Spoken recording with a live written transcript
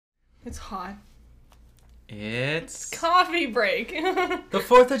It's hot. It's Coffee break. the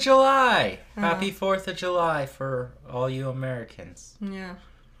 4th of July. Happy 4th of July for all you Americans. Yeah.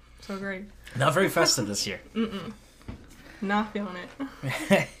 So great. Not very festive this year. Mm-mm. Not feeling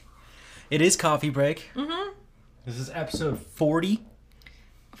it. It is coffee break. Mm-hmm. This is episode 40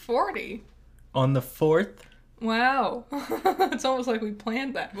 40? on the 4th. Wow. It's almost like we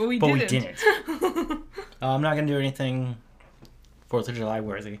planned that, but we didn't. I'm not going to do anything 4th of July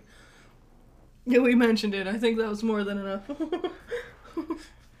worthy. Yeah, we mentioned it. I think that was more than enough.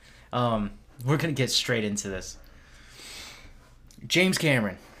 We're going to get straight into this. James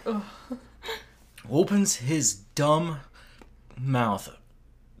Cameron opens his dumb mouth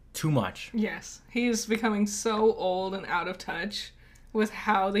too much. Yes. He is becoming so old and out of touch with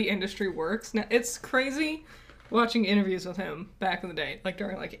how the industry works. Now, it's crazy watching interviews with him back in the day, like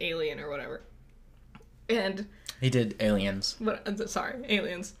during like Alien or whatever. And he did Aliens.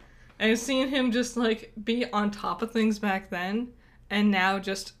 Aliens. And I've seen him just like be on top of things back then, and now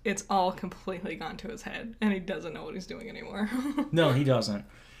just it's all completely gone to his head, and he doesn't know what he's doing anymore. No, he doesn't.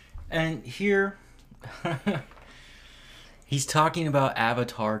 And here, he's talking about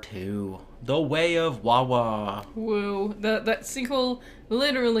Avatar 2, The Way of Wawa. Woo. That sequel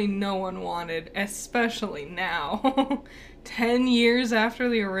literally no one wanted, especially now. 10 years after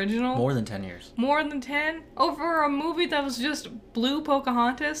the original? More than 10 years. More than 10? Over a movie that was just blue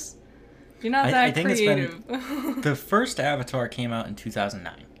Pocahontas? You're not that creative. The first Avatar came out in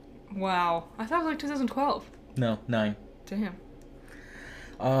 2009. Wow. I thought it was like 2012. No, 9. Damn.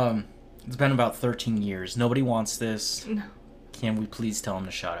 It's been about 13 years. Nobody wants this. No. Can we please tell him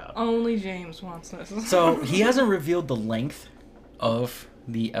to shut up? Only James wants this. So, he hasn't revealed the length of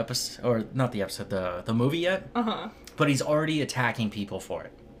the episode, or not the episode, the movie yet. Uh-huh. But he's already attacking people for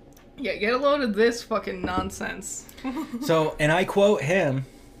it. Yeah, get a load of this fucking nonsense. So, and I quote him.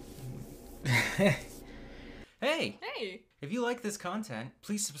 Hey, if you like this content,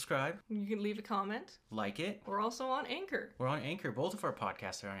 please subscribe. You can leave a comment. Like it. We're also on Anchor. We're on Anchor. Both of our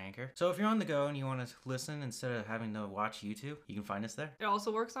podcasts are on Anchor. So if you're on the go and you want to listen instead of having to watch YouTube, you can find us there. It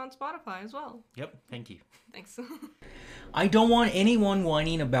also works on Spotify as well. Yep, thank you. Thanks. I don't want anyone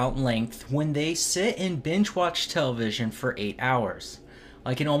whining about length when they sit and binge watch television for 8 hours.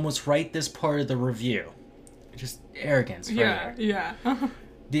 I can almost write this part of the review. Just arrogance. Yeah.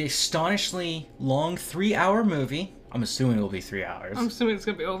 The astonishingly long 3-hour movie. I'm assuming it'll be 3 hours. I'm assuming it's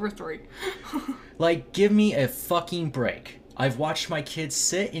gonna be over 3. Like, give me a fucking break. I've watched my kids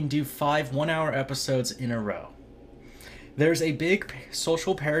sit and do 5 one-hour episodes in a row. There's a big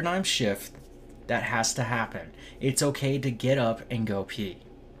social paradigm shift that has to happen. It's okay to get up and go pee.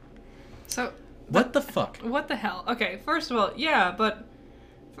 So... What the fuck? What the hell? Okay, first of all, yeah, but...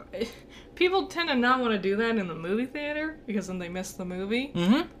 People tend to not want to do that in the movie theater, because then they miss the movie.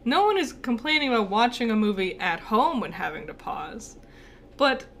 Mm-hmm. No one is complaining about watching a movie at home when having to pause.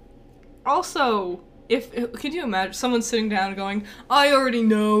 But also, could you imagine someone sitting down and going, I already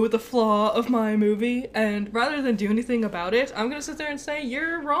know the flaw of my movie, and rather than do anything about it, I'm gonna sit there and say,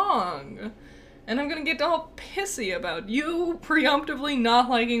 you're wrong. And I'm gonna get all pissy about you preemptively not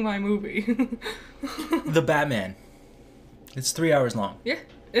liking my movie. The Batman. It's 3 hours long. Yeah.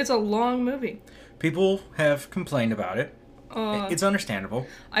 It's a long movie. People have complained about it. It's understandable.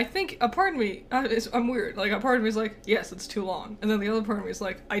 I think a part of me, I'm weird. Like, a part of me is like, yes, it's too long. And then the other part of me is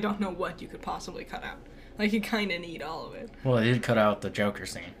like, I don't know what you could possibly cut out. Like, you kind of need all of it. Well, they did cut out the Joker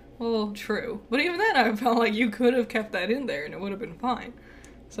scene. Well, true. But even then, I felt like you could have kept that in there and it would have been fine.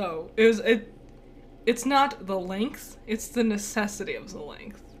 So, it's not the length, it's the necessity of the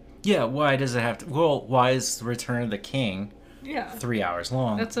length. Yeah, why does it have to... Well, why is Return of the King... 3 hours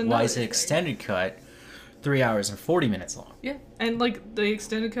long? That's why is the thing. extended cut 3 hours and 40 minutes long? Yeah, and like the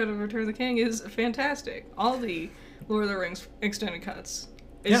extended cut of Return of the King is fantastic. All the Lord of the Rings extended cuts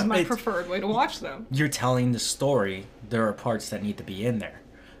is my preferred way to watch them. You're telling the story. There are parts that need to be in there.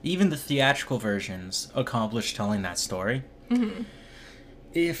 Even the theatrical versions accomplish telling that story. Mm-hmm.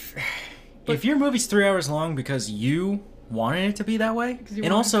 If your movie's 3 hours long because you wanted it to be that way,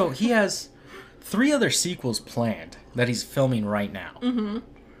 and also he has 3 other sequels planned that he's filming right now. Mm-hmm.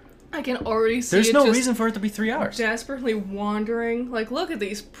 I can already see There's no reason for it to be 3 hours. Desperately wandering. Like, look at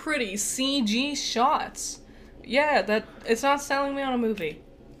these pretty CG shots. Yeah, it's not selling me on a movie.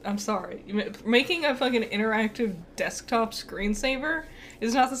 I'm sorry. Making a fucking interactive desktop screensaver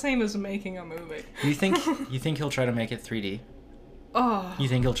is not the same as making a movie. You think he'll try to make it 3D? Oh. You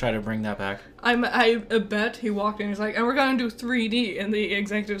think he'll try to bring that back? I bet he walked in and he's like, and we're gonna do 3D, and the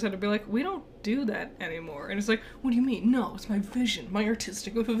executives had to be like, we don't do that anymore. And it's like, what do you mean? No, it's my vision, my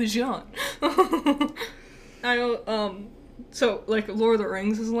artistic vision. So, like, Lord of the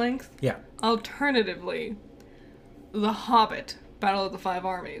Rings is length. Yeah. Alternatively, The Hobbit, Battle of the Five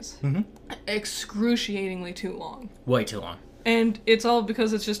Armies. Mm-hmm. Excruciatingly too long. Way too long. And it's all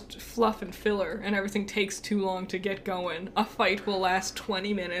because it's just fluff and filler, and everything takes too long to get going. A fight will last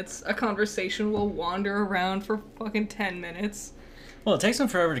 20 minutes. A conversation will wander around for fucking 10 minutes. Well, it takes him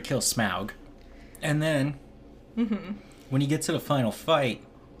forever to kill Smaug. And then, when you get to the final fight,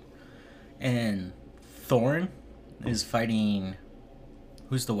 and Thorin is fighting...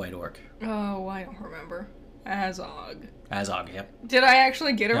 Who's the White Orc? Oh, I don't remember. Azog. Azog, yep. Did I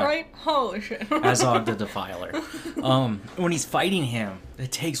actually get it Yeah. right? Holy shit. Azog the Defiler. When he's fighting him,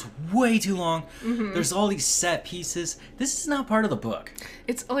 it takes way too long. There's all these set pieces. This is not part of the book.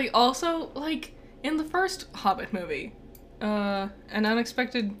 It's like also like in the first Hobbit movie, An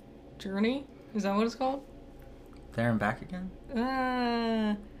Unexpected Journey. Is that what it's called? There and back again?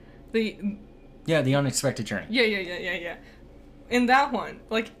 The Yeah, The Unexpected Journey. yeah. In that one,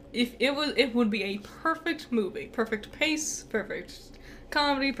 like if it would be a perfect movie, perfect pace, perfect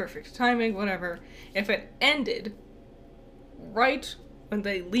comedy, perfect timing, whatever. If it ended right when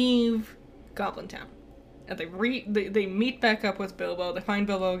they leave Goblin Town. And they meet back up with Bilbo. They find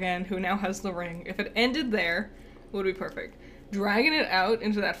Bilbo again, who now has the ring. If it ended there, it would be perfect. Dragging it out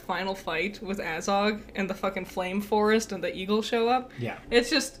into that final fight with Azog and the fucking flame forest and the eagle show up. Yeah. It's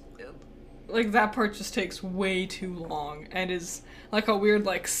just like that part just takes way too long and is like a weird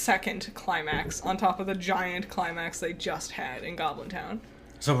like second climax on top of the giant climax they just had in Goblin Town.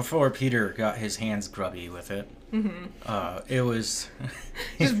 So before Peter got his hands grubby with it, it was...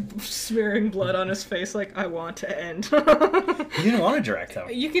 Just smearing blood on his face like, I want to end. He didn't want to direct, though.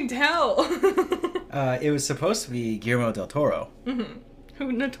 You can tell. It was supposed to be Guillermo del Toro.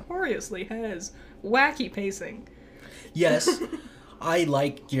 Who notoriously has wacky pacing. Yes, I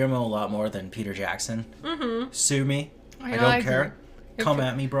like Guillermo a lot more than Peter Jackson. Sue me. I don't care. Come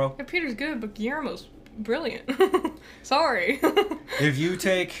at me, bro. Yeah, Peter's good, but Guillermo's brilliant. Sorry. If you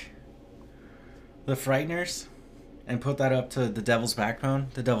take The Frighteners and put that up to The Devil's Backbone,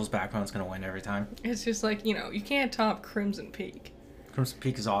 The Devil's Backbone's going to win every time. It's just like, you can't top Crimson Peak. Crimson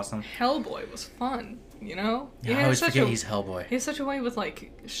Peak is awesome. Hellboy was fun, Yeah, I always forget he's Hellboy. He has such a way with,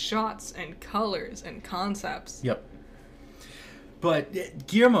 like, shots and colors and concepts. Yep. But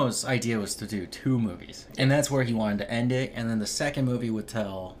Guillermo's idea was to do 2 movies, and that's where he wanted to end it, and then the second movie would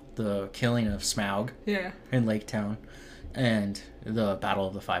tell the killing of Smaug in Lake Town and the Battle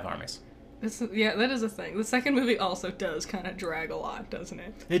of the Five Armies. That is a thing. The second movie also does kind of drag a lot, doesn't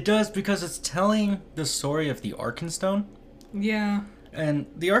it? It does, because it's telling the story of the Arkenstone. Yeah. And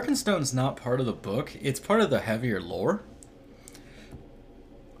the Arkenstone's not part of the book, it's part of the heavier lore.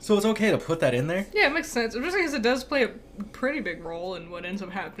 So it's okay to put that in there. Yeah, it makes sense. Just because it does play a pretty big role in what ends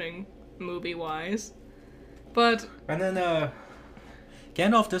up happening movie-wise. But... And then,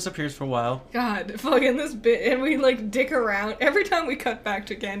 Gandalf disappears for a while. God, fucking this bit, and we, like, dick around. Every time we cut back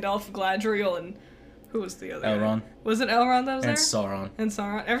to Gandalf, Galadriel, and... Who was the other Elrond. guy? Was it Elrond that was there? And Sauron. And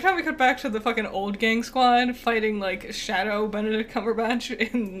Sauron. Every time we cut back to the fucking old gang squad fighting, like, Shadow Benedict Cumberbatch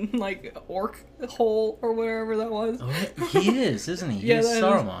in, like, Orc Hole or whatever that was. Oh, he is, isn't he? Yeah, He's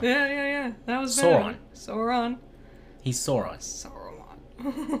Saruman. Yeah. That was Sauron. Sauron. He's Sauron.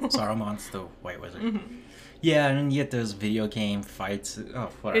 Saruman's the White Wizard. Yeah, and you get those video game fights.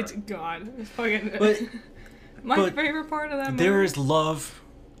 Oh, whatever. It's God. It's fucking... But my favorite part of that movie... There is love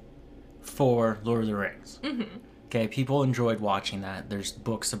for Lord of the Rings. Okay, people enjoyed watching that. There's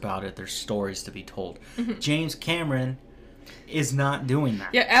books about it. There's stories to be told. James Cameron is not doing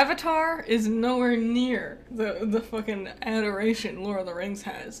that. Yeah, Avatar is nowhere near the fucking adoration Lord of the Rings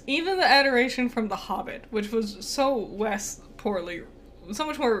has. Even the adoration from The Hobbit, which was so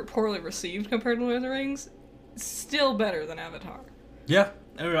much more poorly received compared to Lord of the Rings, still better than Avatar. Yeah,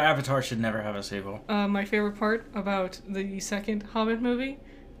 Avatar should never have a sequel. My favorite part about the second Hobbit movie,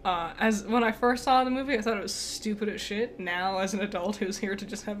 as when I first saw the movie, I thought it was stupid as shit. Now, as an adult who's here to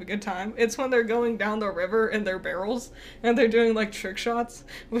just have a good time, it's when they're going down the river in their barrels, and they're doing, like, trick shots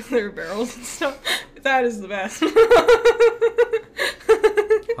with their barrels and stuff. That is the best.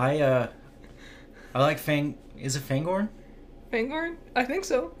 I like Is it Fangorn? Fangorn? I think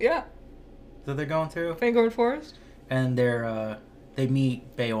so, yeah. That they're going through? Fangorn Forest? And they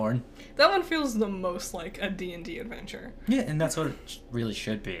meet Beorn. That one feels the most like a D&D adventure. Yeah, and that's what it really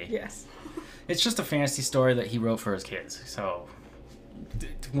should be. Yes. It's just a fantasy story that he wrote for his kids. So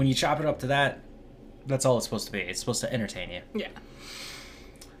when you chop it up to that, that's all it's supposed to be. It's supposed to entertain you. Yeah.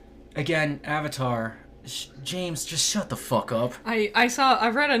 Again, Avatar. James, just shut the fuck up. I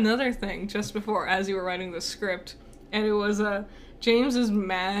read another thing just before as you were writing the script, and it was James is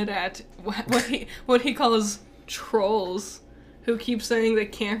mad at what he calls trolls who keep saying they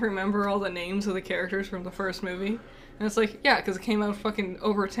can't remember all the names of the characters from the first movie. And it's like, yeah, because it came out fucking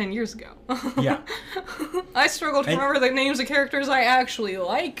over 10 years ago. Yeah. I struggle to remember the names of characters I actually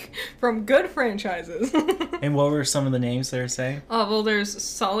like from good franchises. And what were some of the names they were saying? Well, there's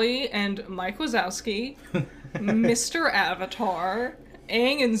Sully and Mike Wazowski, Mr. Avatar,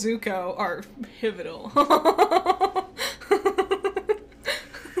 Aang and Zuko are pivotal.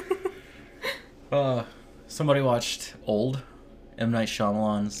 Somebody watched Old, M. Night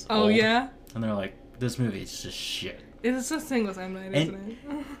Shyamalan's Oh, Old, yeah? and they're like, this movie is just shit. It's the thing with M. Night, isn't it?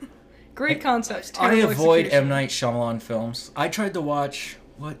 Great concepts, I terrible avoid execution. M. Night Shyamalan films. I tried to watch,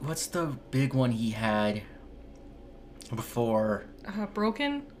 what's the big one he had before?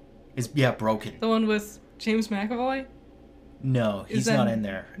 Broken? Broken. The one with James McAvoy? No, he's not in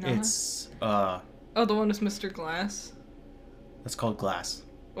there. not? It's, Oh, the one with Mr. Glass? it's called Glass.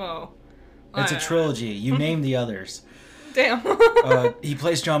 Well, It's a trilogy. You name the others. Damn. He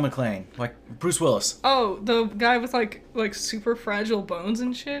plays John McClane, like Bruce Willis. Oh, the guy with like super fragile bones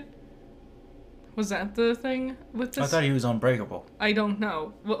and shit? Was that the thing with this? I thought he was Unbreakable. I don't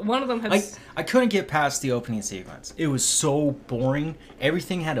know. One of them had... I couldn't get past the opening sequence. It was so boring.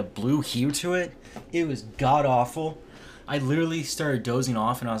 Everything had a blue hue to it. It was god-awful. I literally started dozing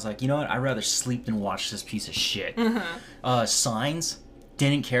off, and I was like, you know what? I'd rather sleep than watch this piece of shit. Signs,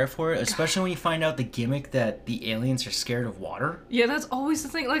 didn't care for it, especially when you find out the gimmick that the aliens are scared of water. Yeah, that's always the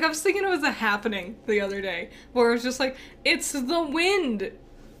thing. Like, I was thinking it was The Happening the other day, where it's just like, it's the wind.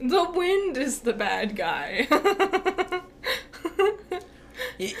 The wind is the bad guy.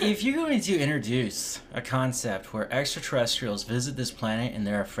 If you're going to introduce a concept where extraterrestrials visit this planet and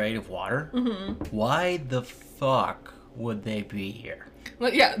they're afraid of water, why the fuck would they be here?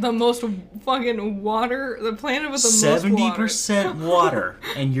 Like, yeah, the most fucking water, the planet with the most water. 70% water,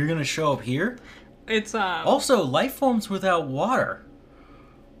 and you're gonna show up here? It's, Also, life forms without water.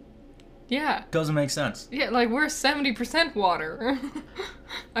 Yeah. Doesn't make sense. Yeah, like, we're 70% water.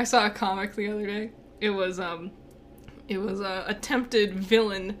 I saw a comic the other day. It was a attempted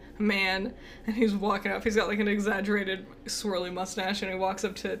villain man, and he's walking up. He's got, like, an exaggerated swirly mustache, and he walks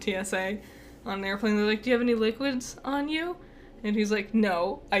up to TSA on an airplane. They're like, do you have any liquids on you? And he's like,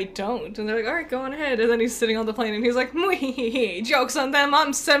 no, I don't. And they're like, all right, go on ahead. And then he's sitting on the plane, and he's like, mwee, joke's on them,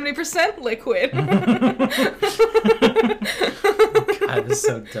 I'm 70% liquid. God, this is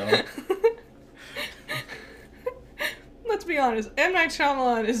so dumb. Let's be honest, M. Night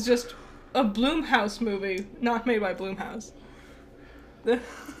Shyamalan is just a Blumhouse movie, not made by Blumhouse.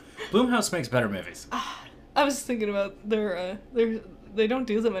 Blumhouse makes better movies. I was thinking about they don't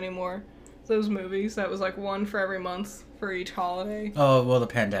do them anymore. Those movies that was like one for every month for each holiday. Oh, well, the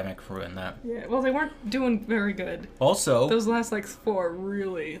pandemic ruined that. Yeah, well, they weren't doing very good. Also, Those last like 4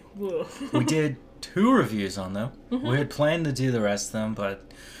 really. Ugh. we did 2 reviews on them. We had planned to do the rest of them,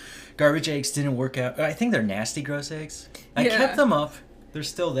 but Garbage Eggs didn't work out. I think they're Nasty Gross Eggs. I kept them up. They're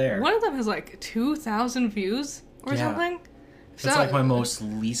still there. One of them has like 2,000 views or something. It's like my most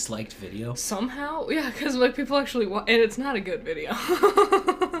least liked video. Somehow? Yeah, because like people actually and it's not a good video.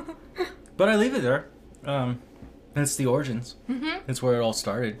 But I leave it there. That's the origins. That's where it all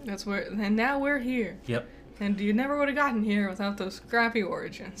started. That's where, and now we're here. Yep. And you never would have gotten here without those scrappy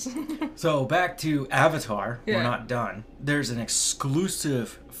origins. So back to Avatar. Yeah. We're not done. There's an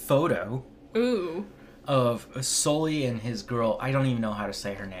exclusive photo Ooh. of Sully and his girl. I don't even know how to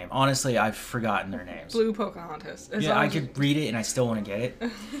say her name. Honestly, I've forgotten their names. Blue Pocahontas. Yeah, I could read it and I still want to get it.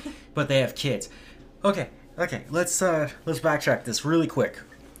 But they have kids. Okay. Let's backtrack this really quick.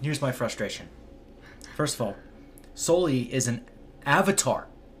 Here's my frustration. First of all, Sully is an avatar.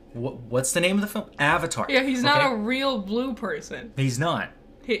 What's the name of the film? Avatar. Yeah, he's not a real blue person. He's not.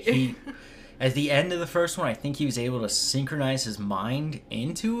 He at the end of the first one, I think he was able to synchronize his mind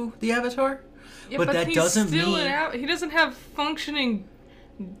into the avatar. Yeah, but that doesn't mean he doesn't have functioning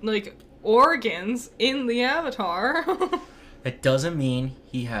like organs in the avatar. That doesn't mean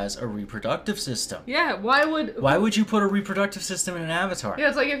he has a reproductive system. Yeah, why would you put a reproductive system in an avatar? Yeah,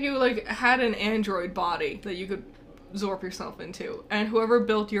 it's like if you like had an android body that you could zorp yourself into, and whoever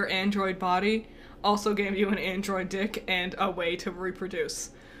built your android body also gave you an android dick and a way to reproduce.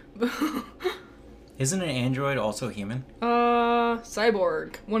 Isn't an android also human?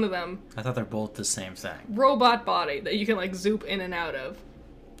 Cyborg, one of them. I thought they're both the same thing. Robot body that you can like zoop in and out of.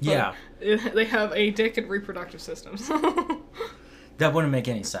 Yeah. But they have a dick and reproductive systems. That wouldn't make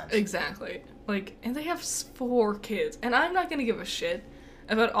any sense. Exactly. Like, and they have 4 kids, and I'm not gonna give a shit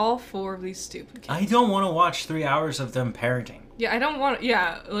about all 4 of these stupid kids. I don't want to watch 3 hours of them parenting. Yeah, I don't want.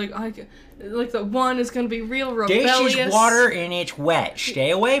 Yeah, like the one is gonna be real rebellious. This is water and it's wet.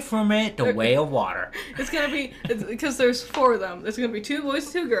 Stay away from it. The way of water. It's gonna be because there's 4 of them. There's gonna be 2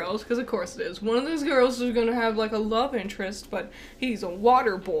 boys, 2 girls. Because of course it is. One of those girls is gonna have like a love interest, but he's a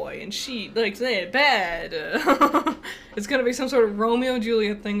water boy, and she likes it bad. It's gonna be some sort of Romeo and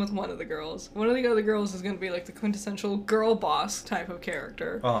Juliet thing with one of the girls. One of the other girls is gonna be like the quintessential girl boss type of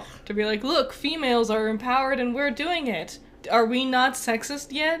character. Oh. To be like, look, females are empowered and we're doing it. Are we not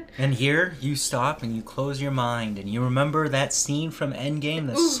sexist yet? And here, you stop and you close your mind and you remember that scene from Endgame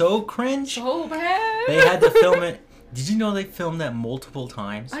that's so cringe. So bad. They had to film it. Did you know they filmed that multiple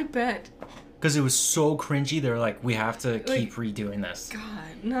times? I bet. Because it was so cringy, they're like, we have to keep redoing this.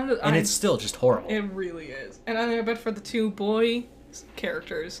 God. And it's still just horrible. It really is. And I bet for the 2 boy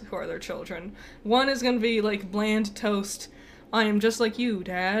characters who are their children, one is going to be like bland toast. I am just like you,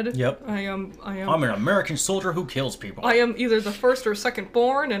 Dad. Yep. I am. I'm an American soldier who kills people. I am either the first or second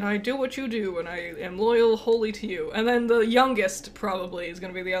born, and I do what you do, and I am loyal wholly to you. And then the youngest probably is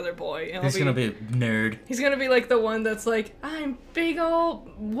going to be the other boy. And he's going to be a nerd. He's going to be like the one that's like, I'm big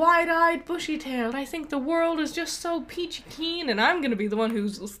old, wide-eyed, bushy-tailed. I think the world is just so peachy keen, and I'm going to be the one who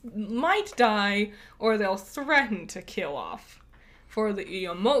might die, or they'll threaten to kill off. For the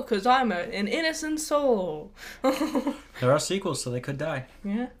because I'm an innocent soul. There are sequels, so they could die.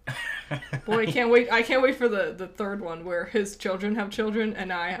 Yeah. Boy, I can't wait. I can't wait for the 3rd one where his children have children, and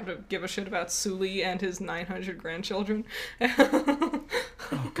now I have to give a shit about Sully and his 900 grandchildren.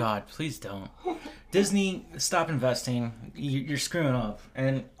 Oh God, please don't. Disney, stop investing. You're screwing up,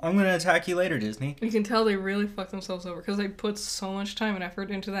 and I'm gonna attack you later, Disney. You can tell they really fucked themselves over because they put so much time and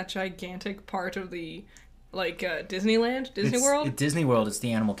effort into that gigantic part of the. Disney World? Disney World is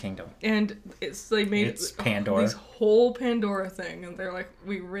the animal kingdom. And they made it's Pandora. This whole Pandora thing, and they're like,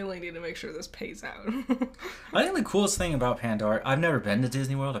 we really need to make sure this pays out. I think the coolest thing about Pandora, I've never been to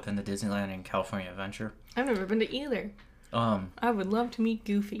Disney World. I've been to Disneyland and California Adventure. I've never been to either. I would love to meet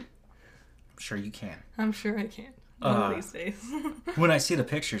Goofy. I'm sure you can. I'm sure I can. One of these days. When I see the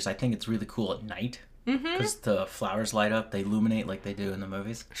pictures, I think it's really cool at night. Because the flowers light up, they illuminate like they do in the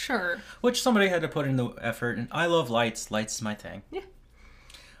movies. Sure. Which somebody had to put in the effort, and I love lights. Lights is my thing. Yeah.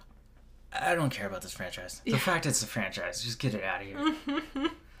 I don't care about this franchise. The fact it's a franchise, just get it out of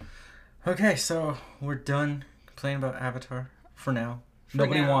here. Okay, so we're done complaining about Avatar for now.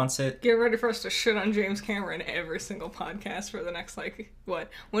 Nobody wants it. Get ready for us to shit on James Cameron every single podcast for the next, what?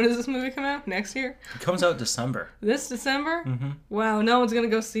 When does this movie come out? Next year? It comes out December. This December? Mm-hmm. Wow, no one's gonna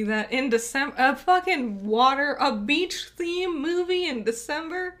go see that in December. A beach theme movie in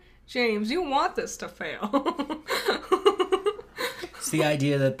December? James, you want this to fail. It's the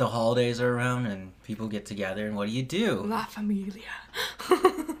idea that the holidays are around and people get together, and what do? La Familia.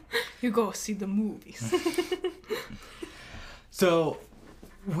 You go see the movies. So...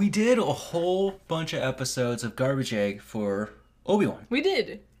 we did a whole bunch of episodes of Garbage Egg for Obi-Wan. We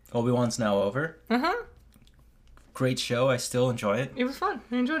did. Obi-Wan's now over. Uh-huh. Great show. I still enjoy it. It was fun.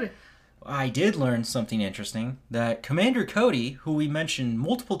 I enjoyed it. I did learn something interesting. That Commander Cody, who we mentioned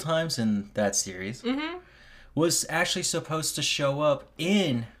multiple times in that series, was actually supposed to show up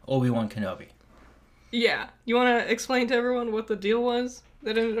in Obi-Wan Kenobi. Yeah. You want to explain to everyone what the deal was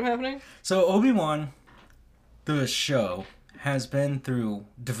that ended up happening? So Obi-Wan, the show... has been through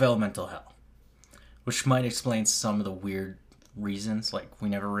developmental hell, which might explain some of the weird reasons. Like, we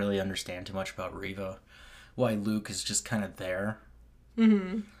never really understand too much about Reva, why Luke is just kind of there.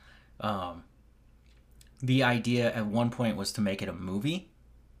 The idea at one point was to make it a movie.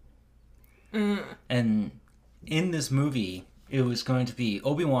 And in this movie, it was going to be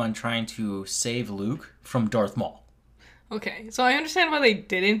Obi-Wan trying to save Luke from Darth Maul. Okay, so I understand why they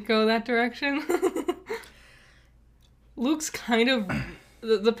didn't go that direction. Luke's kind of...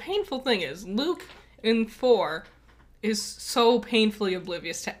 The painful thing is, Luke in 4 is so painfully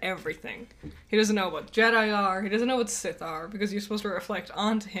oblivious to everything. He doesn't know what Jedi are, he doesn't know what Sith are, because you're supposed to reflect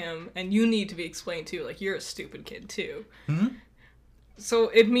onto him, and you need to be explained too, like, you're a stupid kid too. So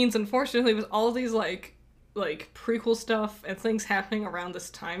it means, unfortunately, with all these, like prequel stuff and things happening around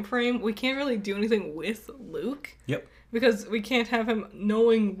this time frame, we can't really do anything with Luke. Yep. Because we can't have him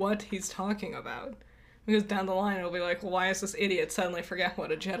knowing what he's talking about. Because down the line, it'll be like, well, why is this idiot suddenly forget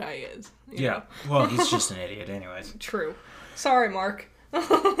what a Jedi is? You know? Well, he's just an idiot anyways. True. Sorry, Mark.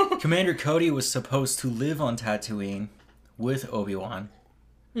 Commander Cody was supposed to live on Tatooine with Obi-Wan.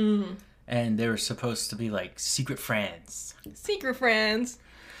 And they were supposed to be, like, secret friends. Secret friends.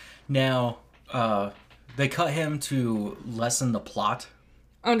 Now, they cut him to lessen the plot.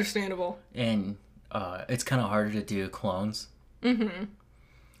 Understandable. And it's kind of harder to do clones.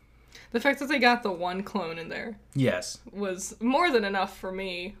 The fact that they got the one clone in there Yes. was more than enough for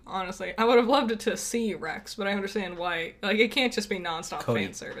me, honestly. I would have loved it to see Rex, but I understand why. Like, it can't just be nonstop Cody.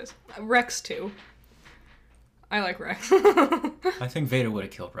 fan service. Rex, too. I like Rex. I think Vader would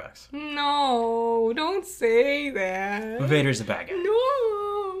have killed Rex. No, don't say that. Vader's a bad guy. No,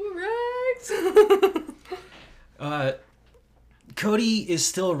 Rex. Cody is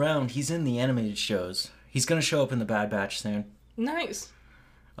still around. He's in the animated shows. He's gonna show up in the Bad Batch soon. Nice.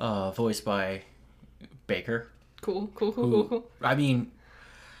 Voiced by Baker. Cool. I mean,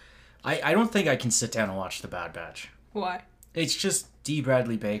 I don't think I can sit down and watch the Bad Batch. Why? It's just D.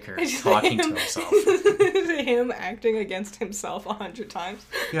 Bradley Baker talking to himself. Him acting against himself 100 times.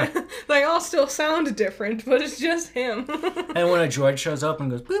 Yeah. They all still sound different, but it's just him. And when a droid shows up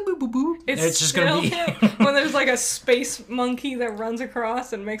and goes boop boop boop boop, it's just gonna be him. When there's like a space monkey that runs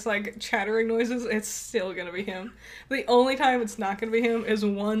across and makes like chattering noises, it's still gonna be him. The only time it's not gonna be him is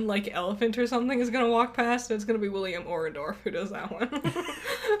one like elephant or something is gonna walk past, and it's gonna be William Orendorff who does that one.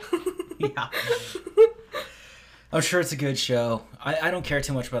 Yeah. I'm sure it's a good show. I don't care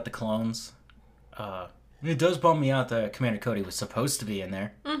too much about the clones. It does bum me out that Commander Cody was supposed to be in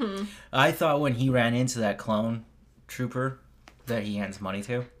there. Mm-hmm. I thought when he ran into that clone trooper that he hands money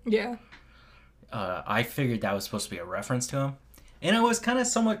to. Yeah. I figured that was supposed to be a reference to him. And I was kind of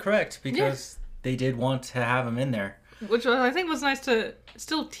somewhat correct because they did want to have him in there. Which I think was nice to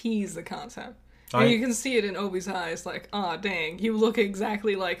still tease the concept. And you can see it in Obi's eyes, like, aw, dang, you look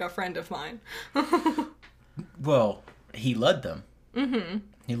exactly like a friend of mine. Well, he led them. Mm-hmm.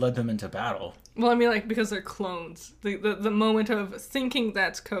 He led them into battle. Well, I mean, like, because they're clones. The moment of thinking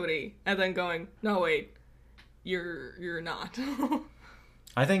that's Cody, and then going, no, wait, you're not.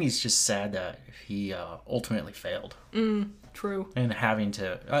 I think he's just sad that he ultimately failed. True. And having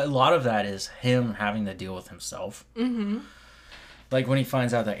to... A lot of that is him having to deal with himself. Mm-hmm. Like, when he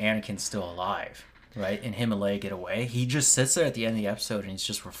finds out that Anakin's still alive, right? And him and Leia get away, he just sits there at the end of the episode and he's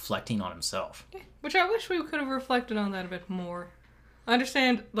just reflecting on himself. Yeah, which I wish we could have reflected on that a bit more. I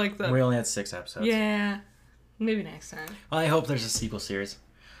understand, like, the... We only had 6 episodes. Yeah. Maybe next time. I hope there's a sequel series.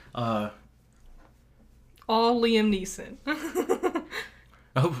 All Liam Neeson.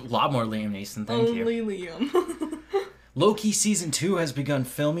 Oh, a lot more Liam Neeson, thank you. Only Liam. Loki Season 2 has begun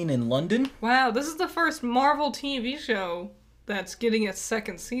filming in London. Wow, this is the first Marvel TV show that's getting its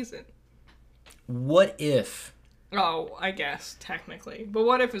second season. What if... Oh, I guess, technically. But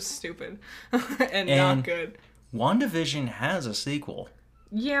what if it's stupid and not good? WandaVision has a sequel.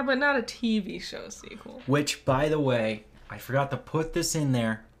 Yeah, but not a TV show sequel. Which, by the way, I forgot to put this in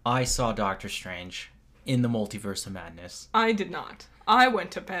there. I saw Doctor Strange in the Multiverse of Madness. I did not. I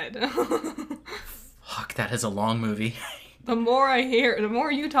went to bed. Fuck, that is a long movie. The more I hear, the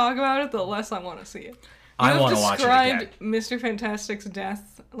more you talk about it, the less I want to see it. I want to watch it again. You have described Mr. Fantastic's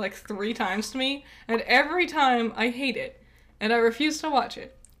death like 3 times to me, and every time I hate it, and I refuse to watch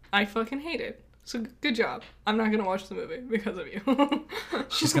it. I fucking hate it. So good job. I'm not gonna watch the movie because of you.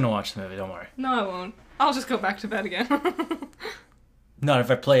 She's gonna watch the movie, don't worry. No, I won't. I'll just go back to bed again. Not if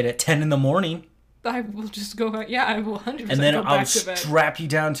I play it at 10 in the morning. I will just go back. Yeah, I will 100% And then go I'll back to bed. strap you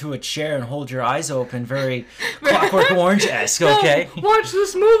down to a chair and hold your eyes open, very Clockwork Orange-esque, okay? No, watch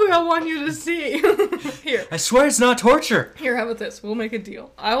this movie I want you to see. Here. I swear it's not torture. Here, how about this? We'll make a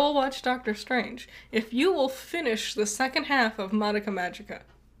deal. I will watch Doctor Strange if you will finish the second half of Madoka Magica.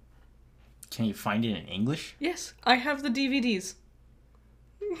 Can you find it in English? Yes, I have the DVDs.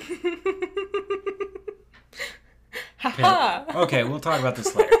 Haha! Okay, we'll talk about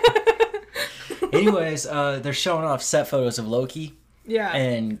this later. Anyways, they're showing off set photos of Loki. Yeah.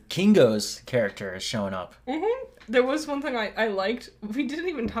 And Kingo's character is showing up. Mm-hmm. There was one thing I liked. We didn't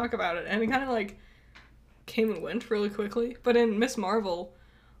even talk about it, and it kind of like came and went really quickly. But in Miss Marvel,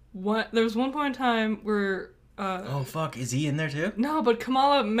 there was one point in time where... oh, fuck. Is he in there too? No, but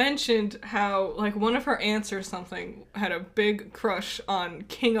Kamala mentioned how, like, one of her aunts or something had a big crush on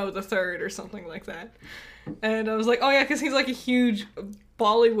Kingo the Third or something like that. And I was like, oh yeah, because he's like a huge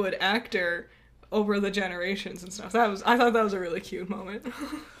Bollywood actor over the generations and stuff. I thought that was a really cute moment.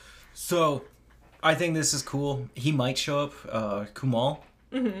 So, I think this is cool. He might show up, Kumal.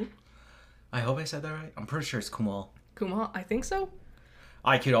 Mm-hmm. I hope I said that right. I'm pretty sure it's Kumal. Kumal? I think so.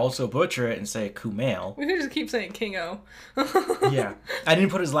 I could also butcher it and say Kumail. We could just keep saying Kingo. Yeah. I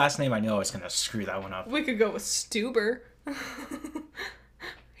didn't put his last name. I know I was going to screw that one up. We could go with Stuber.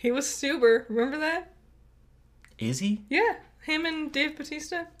 He was Stuber. Remember that? Is he? Yeah. Him and Dave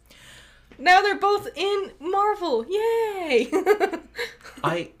Bautista. Now they're both in Marvel. Yay!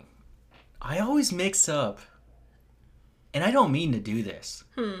 I always mix up, and I don't mean to do this,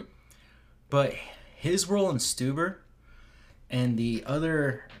 but his role in Stuber and the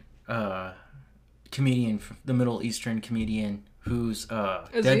other comedian, the Middle Eastern comedian who's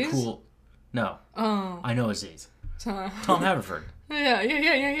Aziz? Deadpool. No. Oh. I know Aziz. Tom Tom. Haverford.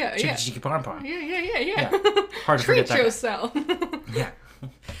 Yeah. Chicky Chicky Pom Pom. Yeah. Hard to Treat forget that yourself. guy.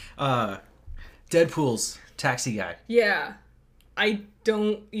 Yeah. Deadpool's taxi guy. Yeah. I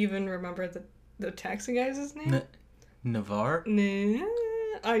don't even remember the taxi guy's name. Navarre? Nah,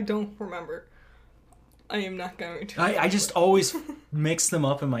 I don't remember. I am not going to. I just always mix them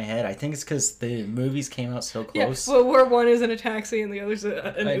up in my head. I think it's because the movies came out so close. Yeah, well, where one is in a taxi and the other's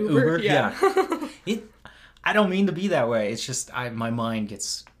an Uber. Yeah. I don't mean to be that way. It's just my mind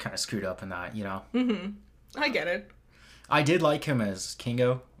gets kind of screwed up in that, you know? Mm-hmm. I get it. I did like him as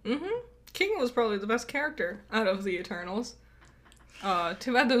Kingo. Mm-hmm. Kingo was probably the best character out of the Eternals.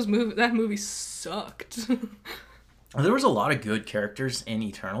 Too bad that movie sucked. There was a lot of good characters in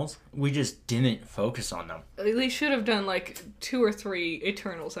Eternals. We just didn't focus on them. They should have done, like, 2 or 3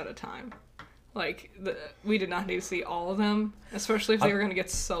 Eternals at a time. Like, we did not need to see all of them, especially if they were going to get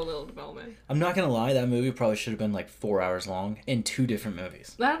so little development. I'm not going to lie, that movie probably should have been, like, 4 hours long in 2 different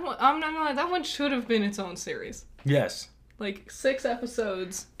movies. I'm not going to lie, that one should have been its own series. Yes. Like, 6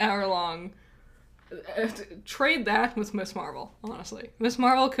 episodes, hour long. Trade that with Miss Marvel, honestly. Miss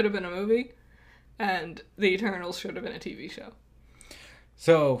Marvel could have been a movie, and The Eternals should have been a TV show.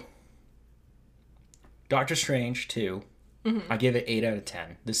 So, Doctor Strange 2, Mm-hmm. I give it 8 out of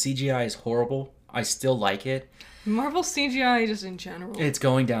 10. The CGI is horrible. I still like it. Marvel CGI, just in general, It's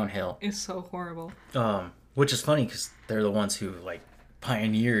going downhill. is so horrible. Which is funny, because they're the ones who, like,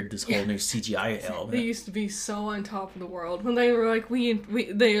 pioneered this whole new CGI element. They used to be so on top of the world when they were like, we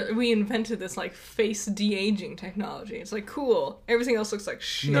invented this like face de-aging technology. It's like cool. Everything else looks like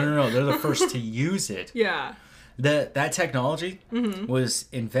shit. No. They're the first to use it. Yeah. That technology was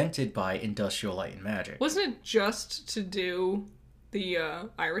invented by Industrial Light and Magic. Wasn't it just to do the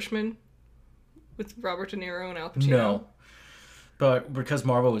Irishman with Robert De Niro and Al Pacino? No. But because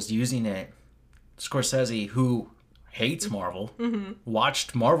Marvel was using it, Scorsese, who hates Marvel,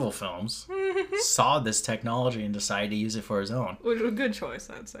 watched Marvel films, saw this technology and decided to use it for his own. Which was a good choice,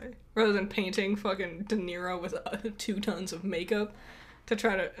 I'd say. Rather than painting fucking De Niro with 2 tons of makeup to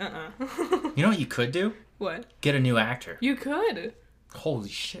try to... You know what you could do? What? Get a new actor. You could. Holy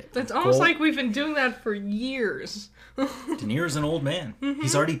shit. That's almost like we've been doing that for years. De Niro's an old man.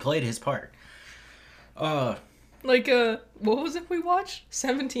 He's already played his part. Like, what was it we watched?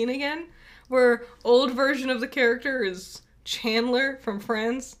 17 again? Where old version of the character is Chandler from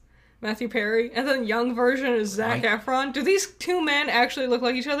Friends, Matthew Perry, and then young version is Zac Efron. Do these 2 men actually look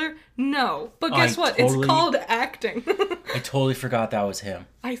like each other? No. But guess what? It's called acting. I totally forgot that was him.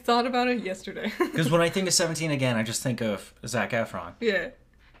 I thought about it yesterday. Because when I think of 17 again, I just think of Zac Efron. Yeah.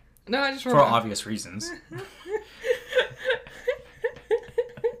 No, I just For remember. obvious reasons.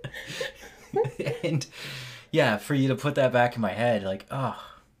 And, yeah, for you to put that back in my head, like,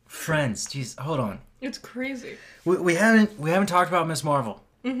 Friends, jeez, hold on. It's crazy. We haven't talked about Miss Marvel.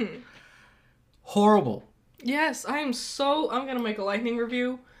 Horrible. Yes, I'm gonna make a lightning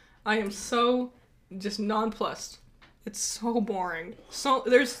review. I am so just nonplussed. It's so boring. So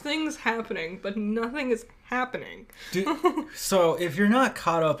there's things happening, but nothing is happening. So if you're not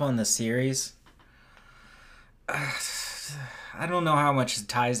caught up on the series, I don't know how much it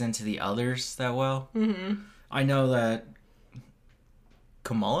ties into the others that well. I know that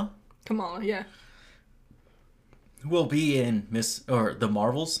Kamala, yeah. will be in the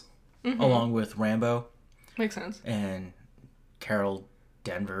Marvels, along with Rambo. Makes sense. And Carol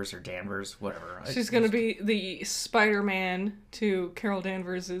Danvers, whatever. She's gonna be the Spider-Man to Carol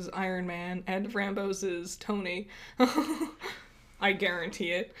Danvers' Iron Man, and Rambo's Tony. I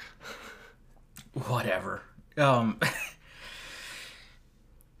guarantee it. Whatever.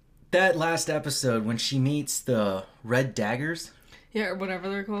 That last episode when she meets the Red Daggers. Yeah, or whatever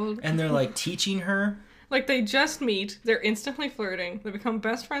they're called. And they're like teaching her. Like they just meet, they're instantly flirting, they become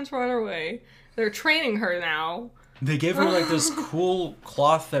best friends right away. They're training her now. They give her like this cool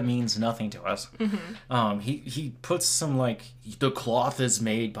cloth that means nothing to us. He puts some like the cloth is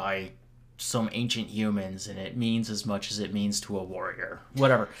made by some ancient humans and it means as much as it means to a warrior.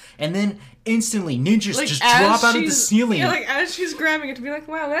 Whatever. And then instantly ninjas like, just drop out of the ceiling. Yeah, like as she's grabbing it to be like,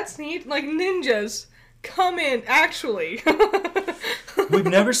 wow, that's neat. Like ninjas come in, actually. We've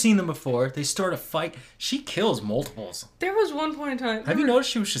never seen them before. They start a fight. She kills multiples. There was one point in time. Have you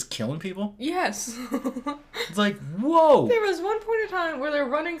noticed she was just killing people? Yes. It's like, whoa. There was one point in time where they're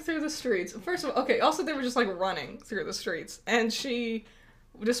running through the streets. First of all, okay, also they were just like running through the streets. And she,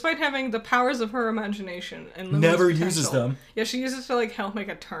 despite having the powers of her imagination and never uses them. Yeah, she uses it to like help make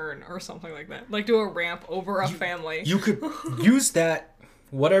a turn or something like that. Like do a ramp over a family. You could use that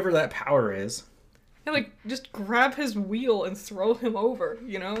whatever that power is. Yeah, like, just grab his wheel and throw him over,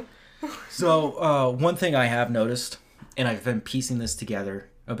 you know? So, one thing I have noticed, and I've been piecing this together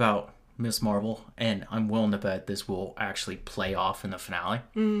about Miss Marvel, and I'm willing to bet this will actually play off in the finale.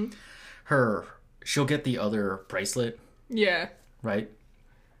 Mm. She'll get the other bracelet. Yeah. Right?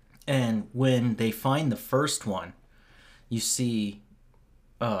 And when they find the first one, you see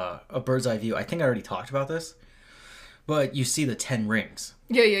a bird's eye view. I think I already talked about this. But you see the 10 rings.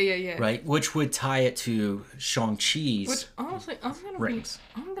 Yeah. Right? Which would tie it to Shang-Chi's Which, honestly, rings.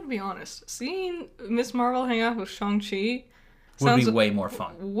 I'm gonna be honest. Seeing Miss Marvel hang out with Shang-Chi would be way more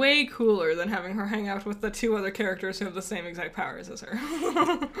fun. Way cooler than having her hang out with the two other characters who have the same exact powers as her.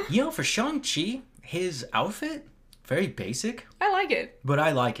 You know, for Shang-Chi, his outfit, very basic. I like it. But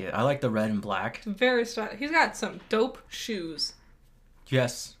I like it. I like the red and black. It's very stylish. He's got some dope shoes.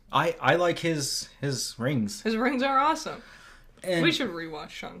 Yes. I like his rings. His rings are awesome. And we should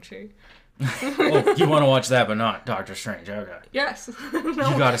rewatch Shang-Chi. Oh, you want to watch that, but not Doctor Strange. Okay. Yes. No.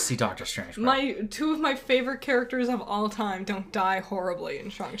 You got to see Doctor Strange. Bro. Two of my favorite characters of all time don't die horribly in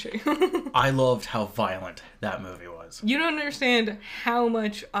Shang-Chi. I loved how violent that movie was. You don't understand how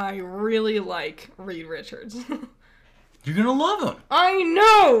much I really like Reed Richards. You're gonna love him. I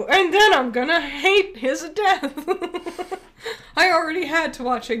know, and then I'm gonna hate his death. I already had to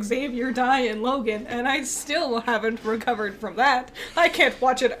watch Xavier die in Logan, and I still haven't recovered from that. I can't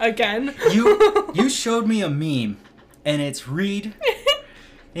watch it again. You showed me a meme, and it's Reed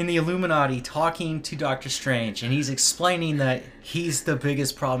in the Illuminati talking to Doctor Strange, and he's explaining that he's the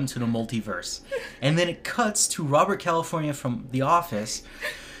biggest problem to the multiverse. And then it cuts to Robert California from The Office.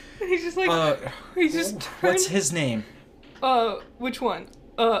 He's just like, he's just turned... What's his name? Which one?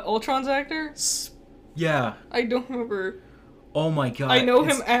 Ultron's actor? Yeah. I don't remember. Oh my god. I know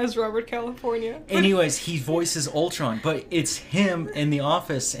him as Robert California. Anyways, he voices Ultron, but it's him in The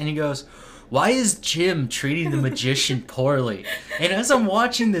Office, and he goes, "Why is Jim treating the magician poorly?" And as I'm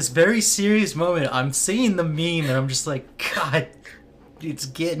watching this very serious moment, I'm seeing the meme, and I'm just like, God, it's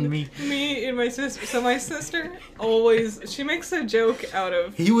getting me. Me and my sister. So my sister always, she makes a joke out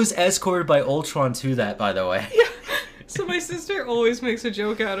of... He was escorted by Ultron to that, by the way. Yeah. So my sister always makes a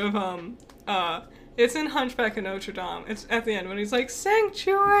joke out of, it's in Hunchback of Notre Dame. It's at the end when he's like,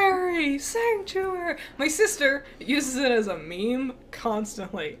 "Sanctuary! Sanctuary!" My sister uses it as a meme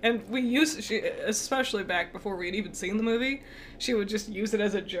constantly. And especially back before we'd even seen the movie, she would just use it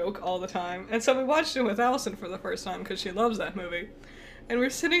as a joke all the time. And so we watched it with Allison for the first time because she loves that movie. And we're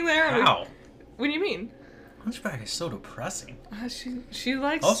sitting there. How? What do you mean? Hunchback is so depressing. She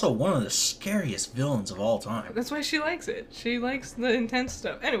likes... Also, one of the scariest villains of all time. That's why she likes it. She likes the intense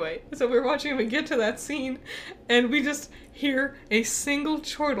stuff. Anyway, so we're watching and we get to that scene, and we just hear a single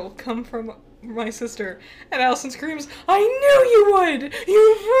chortle come from my sister, and Allison screams, "I knew you would!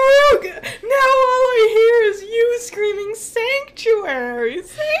 You rogue! Now all I hear is you screaming, 'Sanctuary!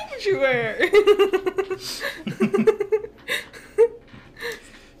 Sanctuary!'"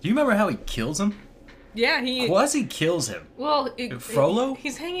 Do you remember how he kills him? Yeah, Quasi kills him. Well, Frollo?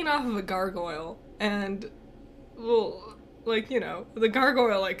 He's hanging off of a gargoyle, and, well, like, you know, the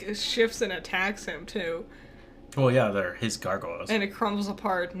gargoyle, like, shifts and attacks him, too. Well, yeah, they're his gargoyles. And it crumbles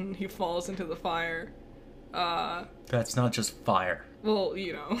apart, and he falls into the fire. That's not just fire. Well,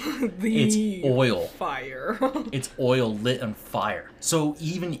 you know, it's oil. Fire. It's oil lit on fire. So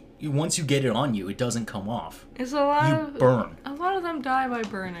even once you get it on you, it doesn't come off. It's burn. A lot of them die by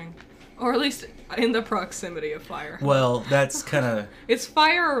burning. Or at least in the proximity of fire. Well, that's kind of... It's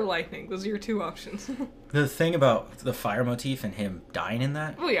fire or lightning. Those are your two options. The thing about the fire motif and him dying in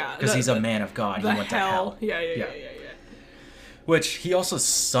that... Oh, yeah. Because he's a man of God. He went to hell. Yeah. Which he also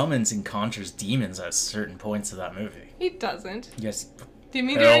summons and conjures demons at certain points of that movie. He doesn't. Yes. Do you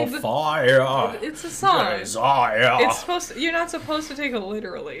mean fire? It's a song. Desire. You're not supposed to take it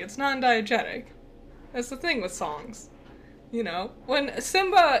literally. It's non-diegetic. That's the thing with songs. You know, when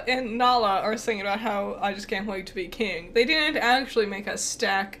Simba and Nala are singing about how I just can't wait to be king, they didn't actually make a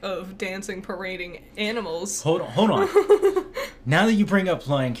stack of dancing, parading animals. Hold on. Now that you bring up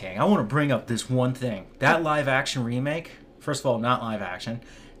Lion King, I want to bring up this one thing. That live action remake, first of all, not live action.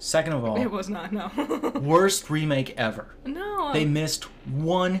 Second of all, it was not, no. Worst remake ever. No. They missed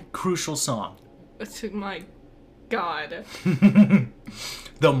one crucial song. My God.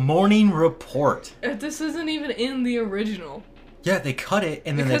 The Morning Report. This isn't even in the original. Yeah, they cut it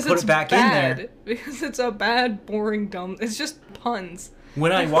and then because they put it back in there. Because it's a bad, boring, dumb... It's just puns.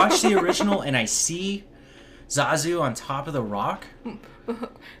 When I watch the original and I see Zazu on top of the rock,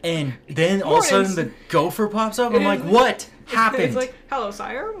 and then all of a sudden the gopher pops up. I'm like, what happened? It's like, hello,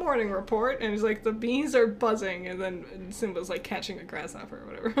 sire, morning report. And he's like, the bees are buzzing. And then Simba's like catching a grasshopper or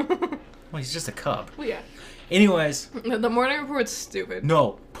whatever. Well, he's just a cub. Well, yeah. Anyways. The morning report's stupid.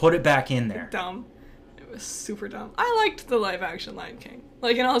 No, put it back in there. Dumb. It was super dumb. I liked the live action Lion King.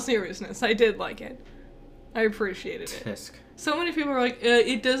 Like, in all seriousness, I did like it. I appreciated it. Tisk. So many people are like,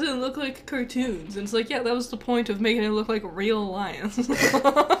 it doesn't look like cartoons. And it's like, yeah, that was the point of making it look like real lions.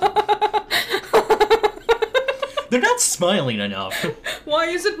 They're not smiling enough. Why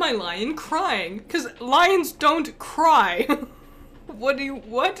isn't my lion crying? Because lions don't cry. What?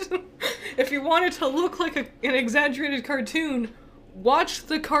 If you want it to look like an exaggerated cartoon, watch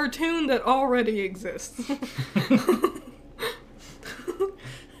the cartoon that already exists.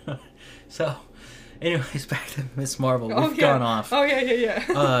 So, anyways, back to Miss Marvel. We've gone off. Oh,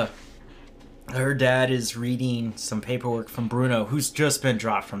 yeah. Her dad is reading some paperwork from Bruno, who's just been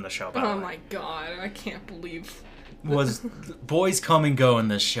dropped from the show, by the way. Oh my god, I can't believe... Boys come and go in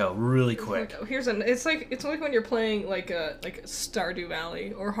this show really quick. It's like when you're playing like Stardew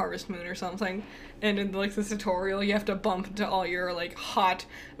Valley or Harvest Moon or something, and in like the tutorial you have to bump into all your like hot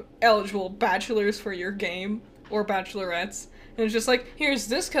eligible bachelors for your game or bachelorettes, and it's just like, here's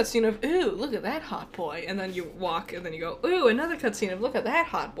this cutscene of, ooh, look at that hot boy, and then you walk and then you go, ooh, another cutscene of, look at that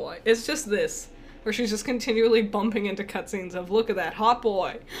hot boy. It's just this, where she's just continually bumping into cutscenes of, look at that hot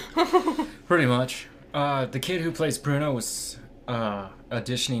boy. Pretty much. The kid who plays Bruno was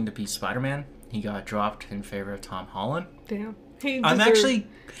auditioning to be Spider-Man. He got dropped in favor of Tom Holland. Damn.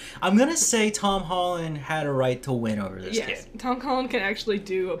 I'm gonna say Tom Holland had a right to win over this kid. Tom Holland can actually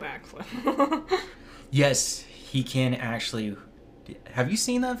do a backflip. Yes, he can actually. Have you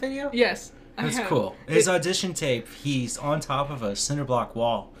seen that video? Yes, That's cool. His audition tape, he's on top of a cinder block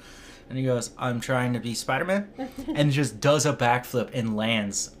wall. And he goes, I'm trying to be Spider-Man. And just does a backflip and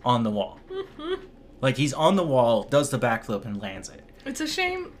lands on the wall. Like, he's on the wall, does the backflip, and lands it. It's a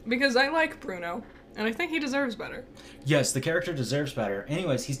shame, because I like Bruno, and I think he deserves better. Yes, the character deserves better.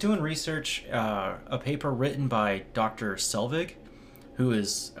 Anyways, he's doing research, a paper written by Dr. Selvig, who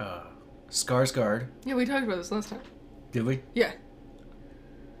is Skarsgård. Yeah, we talked about this last time. Did we? Yeah.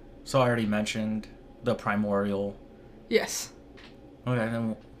 So I already mentioned the primordial. Yes. Okay,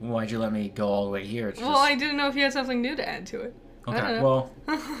 then why'd you let me go all the way here? Well, I didn't know if you had something new to add to it. Okay, well,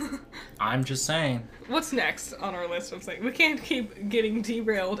 I'm just saying. What's next on our list of things? We can't keep getting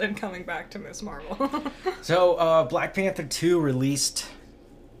derailed and coming back to Miss Marvel. So, Black Panther 2 released...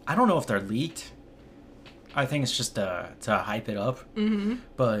 I don't know if they're leaked. I think it's just to hype it up. Mm-hmm.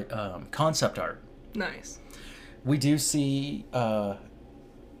 But, concept art. Nice. We do see, T'Challa?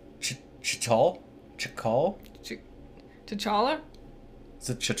 T'Challa? Is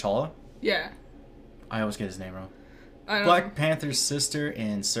it T'Challa? Yeah. I always get his name wrong. I Black know. Panther's sister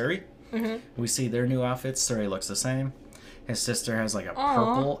and Shuri. Mm-hmm. We see their new outfits. Shuri looks the same. His sister has like a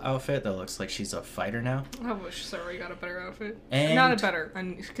purple outfit that looks like she's a fighter now. I wish Shuri got a better outfit. And not a better,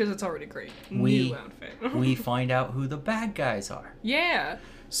 because it's already great. New outfit. We find out who the bad guys are. Yeah.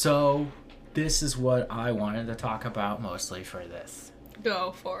 So this is what I wanted to talk about mostly for this.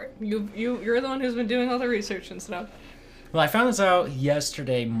 Go for it. You're the one who's been doing all the research and stuff. Well, I found this out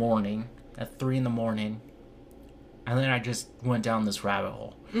yesterday morning at 3 a.m. And then I just went down this rabbit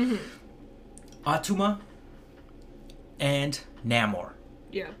hole. Mm-hmm. Atuma and Namor.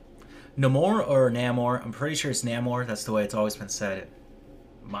 Yeah. Namor or Namor, I'm pretty sure it's Namor. That's the way it's always been said at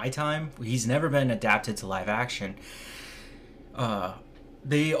my time. He's never been adapted to live action.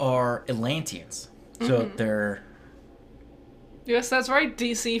 They are Atlanteans. So they're... Yes, that's right,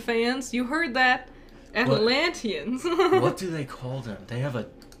 DC fans. You heard that. Atlanteans. What do they call them? They have a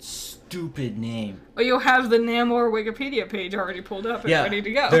stupid name. Oh, you'll have the Namor Wikipedia page already pulled up and ready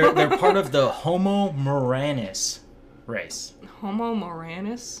to go. they're part of the Homo Moranis race. Homo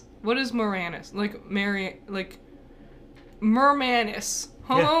Moranis? What is Moranis? Like Mermanis.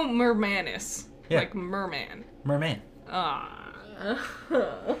 Homo Mermanis. Yeah. Like merman. Merman.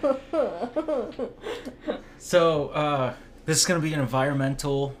 So, this is going to be an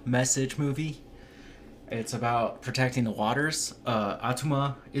environmental message movie. It's about protecting the waters.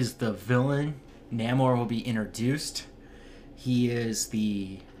 Atuma is the villain. Namor will be introduced. He is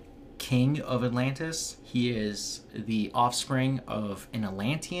the king of Atlantis. He is the offspring of an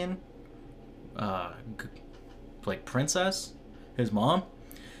Atlantean, princess, his mom.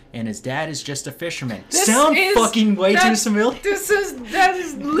 And his dad is just a fisherman. Sound fucking way too familiar? That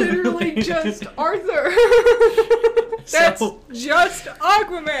is literally just Arthur. That's just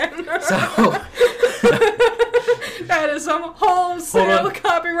Aquaman. So that is some wholesale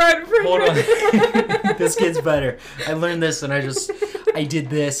copyright infringement. Hold on. This kid's better. I learned this and I did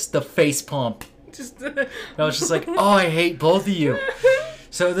this, the face pump. Just I was just like, oh, I hate both of you.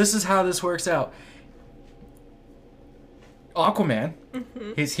 So this is how this works out. Aquaman,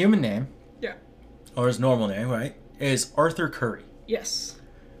 his human name, yeah. or his normal name, right, is Arthur Curry. Yes.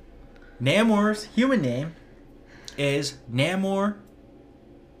 Namor's human name is Namor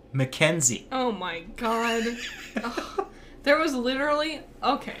Mackenzie. Oh my god. Ugh. There was literally...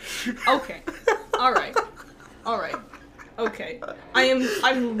 Okay. Alright. Okay.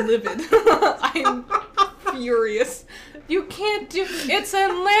 I'm livid. I'm furious. You can't do... It's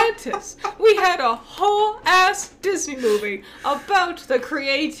Atlantis. We had a whole ass Disney movie about the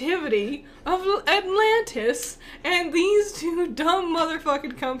creativity of Atlantis, and these two dumb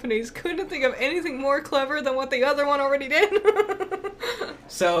motherfucking companies couldn't think of anything more clever than what the other one already did.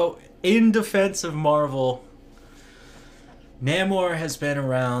 So, in defense of Marvel, Namor has been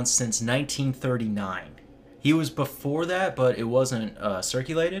around since 1939. He was before that, but it wasn't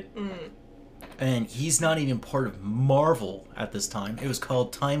circulated. And he's not even part of Marvel at this time. It was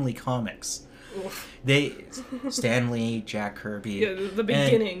called Timely Comics. Oof. Stan Lee, Jack Kirby. Yeah, the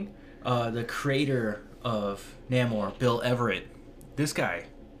beginning. And, the creator of Namor, Bill Everett. This guy,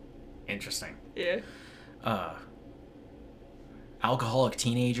 interesting. Yeah. Alcoholic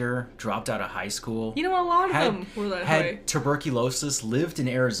teenager, dropped out of high school. You know, a lot of them were that had way. Tuberculosis, lived in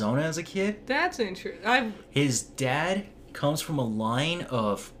Arizona as a kid. That's interesting. His dad comes from a line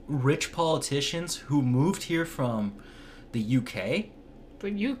of rich politicians who moved here from the UK.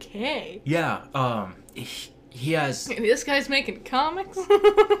 The UK? Yeah, he has... This guy's making comics?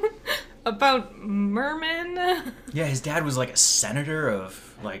 About mermen? Yeah, his dad was like a senator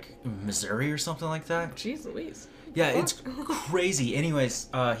of, like, Missouri or something like that. Jeez Louise. Yeah, it's crazy. Anyways,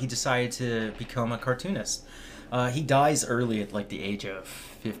 he decided to become a cartoonist. He dies early at like the age of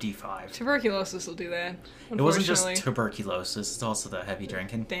 55. Tuberculosis will do that. It wasn't just tuberculosis, it's also the heavy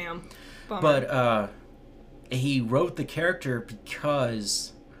drinking. Damn. Bummer. But he wrote the character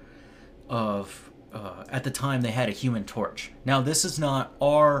because of, at the time they had a Human Torch. Now this is not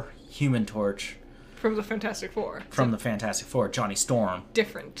our Human Torch. From the Fantastic Four. From the Fantastic Four, Johnny Storm.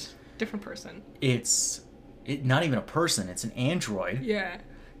 Different person. It's not even a person, it's an android. Yeah.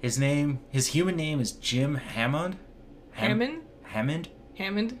 His human name is Jim Hammond. Hammond.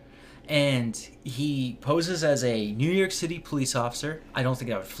 And he poses as a New York City police officer. I don't think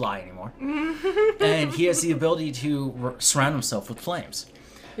that would fly anymore. And he has the ability to surround himself with flames.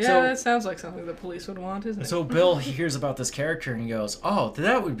 Yeah, so, that sounds like something the police would want, isn't it? So Bill hears about this character and he goes, oh,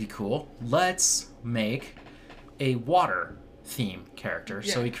 that would be cool. Let's make a water theme character.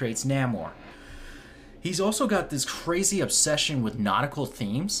 Yeah. So he creates Namor. He's also got this crazy obsession with nautical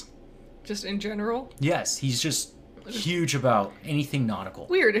themes. Just in general? Yes, he's just huge about anything nautical.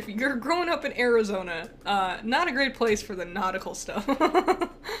 Weird, if you're growing up in Arizona, not a great place for the nautical stuff.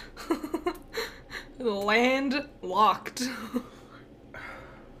 Land locked.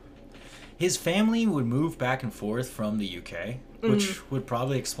 His family would move back and forth from the UK, which would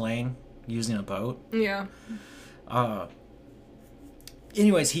probably explain using a boat. Yeah.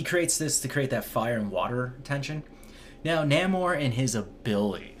 Anyways, he creates this to create that fire and water tension. Now, Namor and his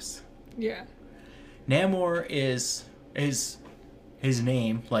abilities. Yeah. Namor is his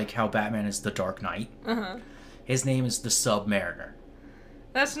name, like how Batman is the Dark Knight. Uh-huh. His name is the Submariner.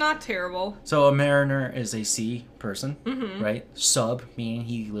 That's not terrible. So a mariner is a sea person, right? Sub, meaning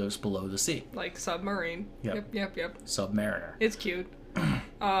he lives below the sea. Like submarine. Yep. Submariner. It's cute.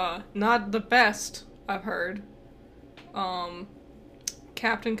 Not the best, I've heard.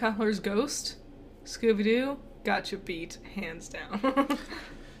 Captain Cutler's Ghost, Scooby-Doo, got you beat, hands down.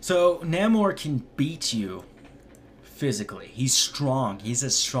 So Namor can beat you physically. He's strong. He's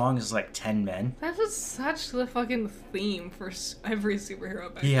as strong as like 10 men. That was such the fucking theme for every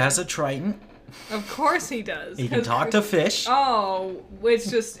superhero back He then. has a trident. Of course he does. He can talk to fish. Oh,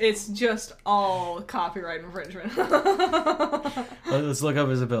 it's just all copyright infringement. Let's look up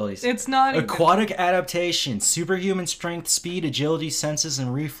his abilities. It's not aquatic adaptation, superhuman strength, speed, agility, senses,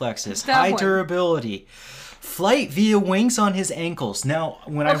 and reflexes, high durability, flight via wings on his ankles. Now,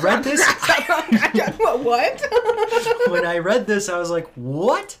 when I read this, what? When I read this, I was like,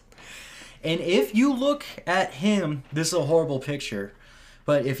 what? And if you look at him, this is a horrible picture.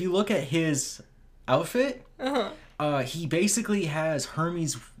 But if you look at his outfit, he basically has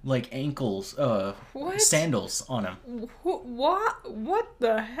Hermes like ankles, What? sandals on him. What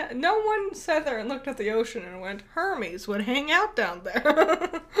the heck? No one sat there and looked at the ocean and went, Hermes would hang out down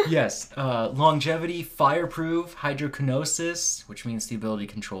there. Yes, longevity, fireproof, hydrokinesis, which means the ability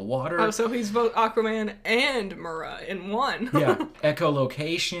to control water. Oh, so he's both Aquaman and Mera in one. Yeah,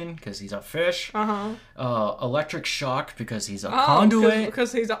 echolocation, because he's a fish. Uh-huh. Electric shock, because he's a conduit.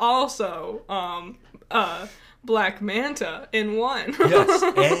 Because he's also, Black Manta in one. Yes,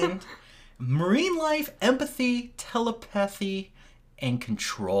 and marine life, empathy, telepathy, and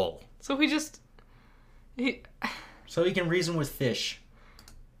control. So So he can reason with fish.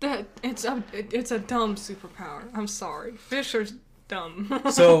 It's a dumb superpower. I'm sorry. Fish are dumb.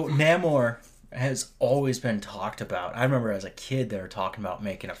 So Namor has always been talked about. I remember as a kid they were talking about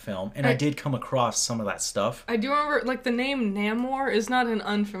making a film, and I did come across some of that stuff. I do remember, like, the name Namor is not an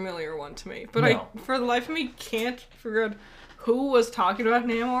unfamiliar one to me, but No. I, for the life of me, can't figure out who was talking about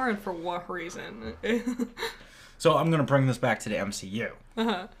Namor and for what reason. So I'm going to bring this back to the MCU.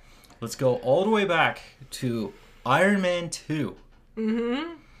 Uh-huh. Let's go all the way back to Iron Man 2.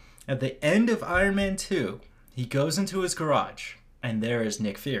 Mm-hmm. At the end of Iron Man 2, he goes into his garage, and there is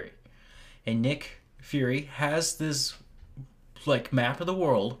Nick Fury. And Nick Fury has this, like, map of the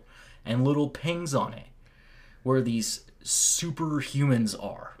world and little pings on it where these superhumans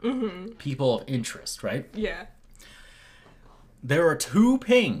are. Mm-hmm. People of interest, right? Yeah. There are 2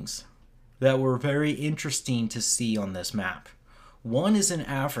 pings that were very interesting to see on this map. One is in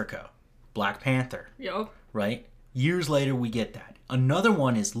Africa, Black Panther, Yup. right? Years later, we get that. Another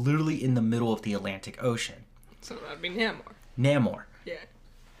one is literally in the middle of the Atlantic Ocean. So that'd be Namor. Namor. Yeah.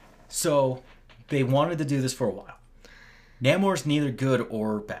 So they wanted to do this for a while. Namor's neither good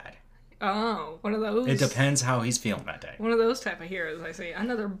or bad. Oh, one of those. It depends how he's feeling that day. One of those type of heroes, I see.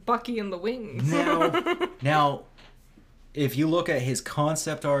 Another Bucky in the wings. Now, if you look at his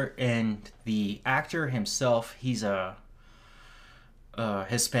concept art and the actor himself, he's a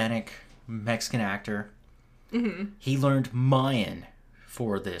Hispanic Mexican actor. Mm-hmm. He learned Mayan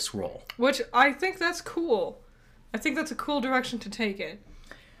for this role. Which I think that's cool. I think that's a cool direction to take it.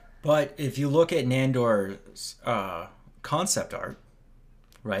 But if you look at Nandor's concept art,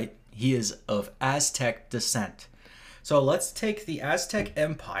 right, he is of Aztec descent. So let's take the Aztec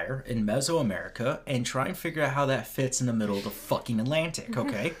Empire in Mesoamerica and try and figure out how that fits in the middle of the fucking Atlantic,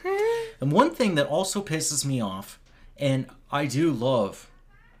 okay? And one thing that also pisses me off, and I do love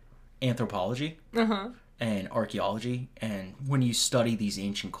anthropology and archaeology, and when you study these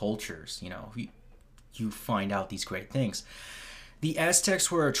ancient cultures, you know, you find out these great things. The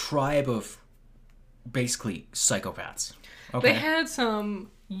Aztecs were a tribe of basically psychopaths. Okay? They had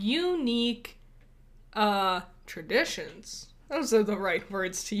some unique traditions. Those are the right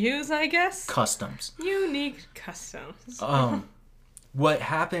words to use, I guess. Customs. Unique customs. What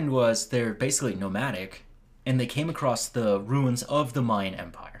happened was they're basically nomadic, and they came across the ruins of the Mayan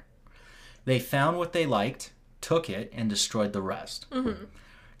Empire. They found what they liked, took it, and destroyed the rest. Mm-hmm.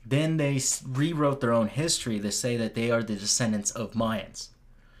 Then they rewrote their own history to say that they are the descendants of Mayans.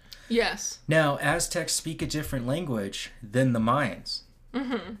 Yes. Now, Aztecs speak a different language than the Mayans.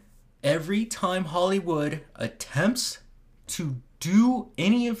 Mm-hmm. Every time Hollywood attempts to do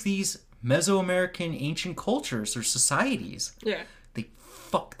any of these Mesoamerican ancient cultures or societies, Yeah. they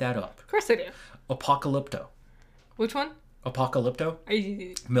fuck that up. Of course they do. Apocalypto. Which one? Apocalypto?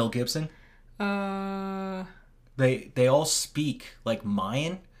 Mel Gibson. They all speak like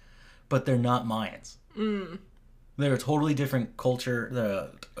Mayan, but they're not Mayans. Mm. They're a totally different culture.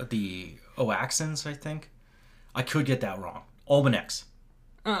 The Oaxans, I think. I could get that wrong. Olmecs.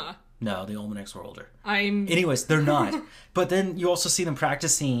 No, the Olmecs were older. Anyways, they're not. But then you also see them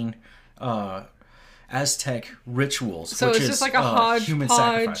practicing Aztec rituals, so which it's is just like a human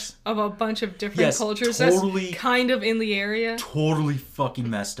hodgepodge sacrifice. of a bunch of different cultures totally, that's kind of in the area. Totally fucking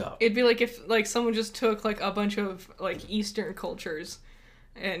messed up. It'd be like if like someone just took like a bunch of like Eastern cultures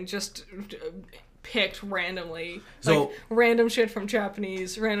and just picked randomly like random shit from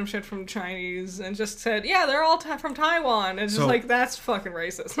Japanese, random shit from Chinese, and just said, yeah, they're all from Taiwan. It's just like, that's fucking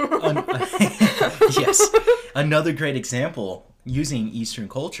racist. Yes. Another great example using Eastern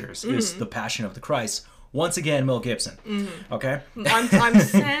cultures is The Passion of the Christ. Once again, Mel Gibson. Okay? I'm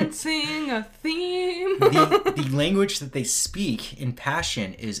sensing a theme. The language that they speak in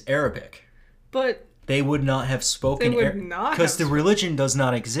Passion is Arabic. But they would not have spoken Arabic because the religion does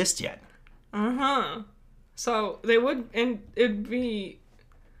not exist yet. So they would, and it'd be,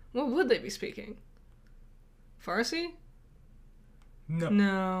 what would they be speaking? Farsi?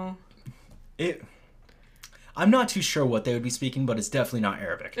 No. I'm not too sure what they would be speaking, but it's definitely not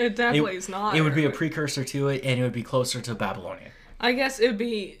Arabic. It definitely is not It would be a Arabic. precursor to it, and it would be closer to Babylonian. I guess it'd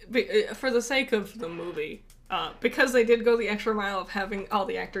be for the sake of the movie, because they did go the extra mile of having all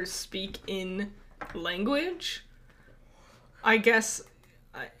the actors speak in language. I guess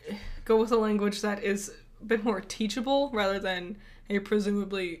go with a language that is a bit more teachable rather than a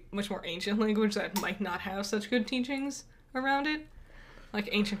presumably much more ancient language that might not have such good teachings around it. Like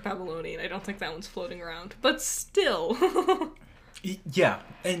ancient Babylonian, I don't think that one's floating around. But still. Yeah,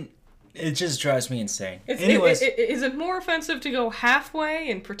 and it just drives me insane. Anyways. Is it more offensive to go halfway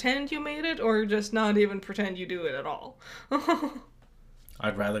and pretend you made it, or just not even pretend you do it at all?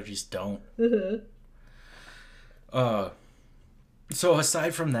 I'd rather just don't. Mm-hmm. So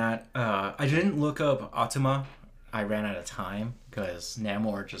aside from that, I didn't look up Atuma. I ran out of time because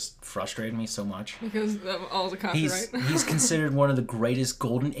Namor just frustrated me so much. Because of all the copyright. He's considered one of the greatest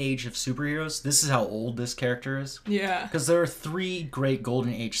golden age of superheroes. This is how old this character is. Yeah. Because there are 3 great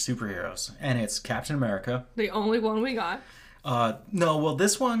golden age superheroes, and it's Captain America. The only one we got. No, well,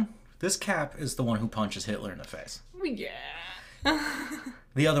 this Cap is the one who punches Hitler in the face. Yeah.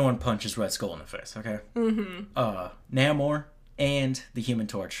 The other one punches Red Skull in the face, okay? Mm-hmm. Namor and the Human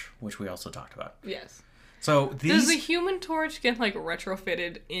Torch, which we also talked about. Yes. So Does the Human Torch get, like,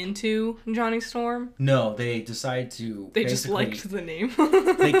 retrofitted into Johnny Storm? No, they decided to... They just liked the name.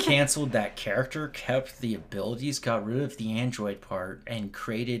 They canceled that character, kept the abilities, got rid of the android part, and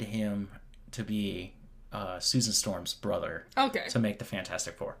created him to be Susan Storm's brother. Okay. To make the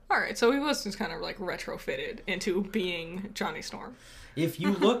Fantastic Four. Alright, so he was just kind of, like, retrofitted into being Johnny Storm. If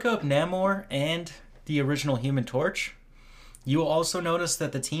you look up Namor and the original Human Torch, you will also notice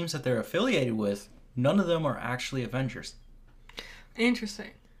that the teams that they're affiliated with, none of them are actually Avengers. Interesting.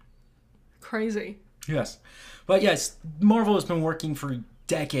 Crazy. Yes. But yes, Marvel has been working for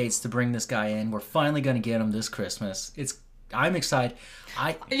decades to bring this guy in. We're finally going to get him this Christmas. I'm excited.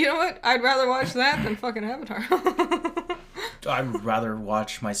 You know what? I'd rather watch that than fucking Avatar. I'd rather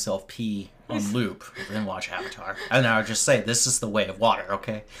watch myself pee on loop than watch Avatar. And I would just say, this is the way of water,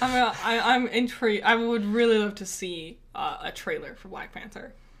 okay? I'm intrigued. I would really love to see a trailer for Black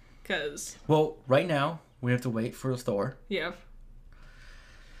Panther. Well, right now, we have to wait for Thor. Yeah.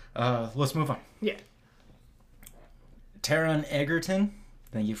 Let's move on. Yeah. Taron Egerton.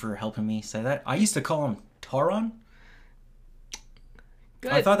 Thank you for helping me say that. I used to call him Taron.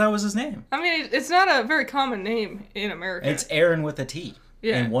 Good. I thought that was his name. I mean, it's not a very common name in America. It's Aaron with a T.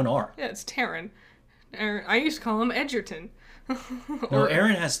 Yeah. And 1 R. Yeah, it's Taron. I used to call him Edgerton. No,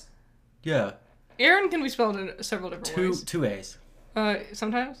 Aaron has... Yeah. Aaron can be spelled in several different ways. 2 A's.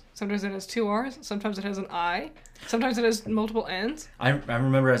 Sometimes it has 2 R's. Sometimes it has an I. Sometimes it has multiple N's. I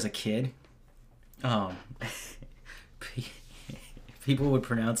remember as a kid, people would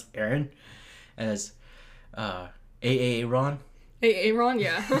pronounce Aaron as Aaron. Aaron,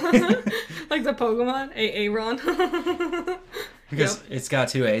 yeah. Like the Pokemon, Aaron. Because It's got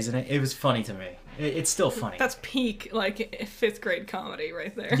 2 A's in it. It was funny to me. It's still funny. That's peak, like, 5th grade comedy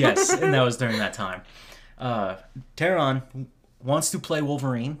right there. Yes, and that was during that time. Taron wants to play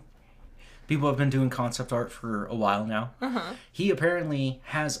Wolverine. People have been doing concept art for a while now. Uh-huh. He apparently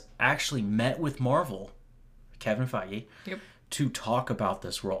has actually met with Marvel, Kevin Feige, to talk about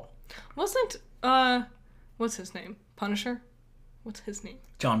this role. Wasn't, what's his name? Punisher? What's his name?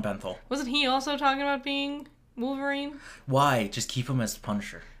 John Benthal. Wasn't he also talking about being Wolverine? Why? Just keep him as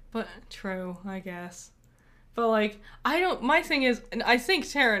Punisher. But, true, I guess. But, like, my thing is, and I think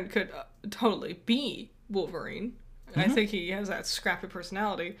Taron could totally be Wolverine. Mm-hmm. I think he has that scrappy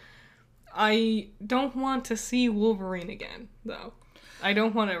personality. I don't want to see Wolverine again, though. I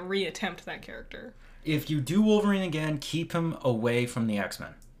don't want to reattempt that character. If you do Wolverine again, keep him away from the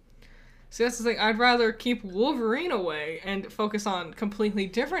X-Men. See, that's the thing. I'd rather keep Wolverine away and focus on completely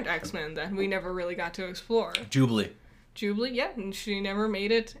different X-Men that we never really got to explore. Jubilee, yeah, and she never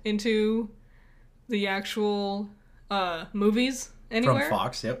made it into the actual movies anywhere. From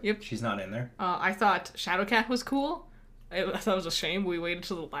Fox, yep. She's not in there. I thought Shadowcat was cool. I thought it was a shame we waited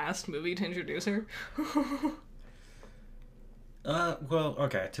till the last movie to introduce her. Well,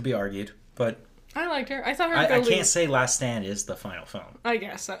 okay, to be argued, but... I liked her. I thought her... I can't say Last Stand is the final film. I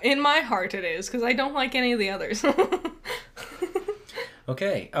guess so. In my heart it is, because I don't like any of the others.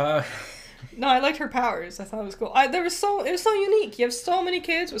 Okay, No, I liked her powers. I thought it was cool. It was so unique. You have so many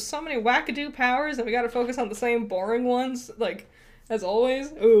kids with so many wackadoo powers, and we gotta focus on the same boring ones, like, as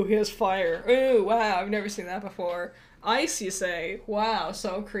always. Ooh, he has fire. Ooh, wow, I've never seen that before. Ice, you say. Wow,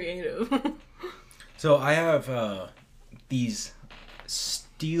 so creative. So I have these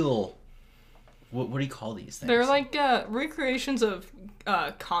steel... What do you call these things? They're like recreations of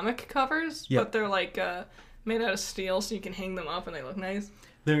comic covers, but they're like made out of steel, so you can hang them up and they look nice.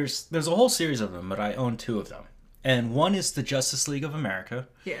 There's a whole series of them, but I own 2 of them. And one is the Justice League of America,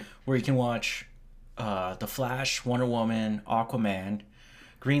 Yeah. where you can watch The Flash, Wonder Woman, Aquaman,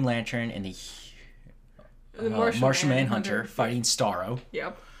 Green Lantern, and the Martian Manhunter fighting Starro.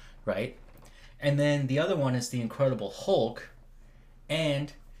 Yep. Right? And then the other one is the Incredible Hulk.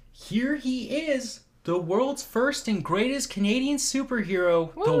 And here he is, the world's first and greatest Canadian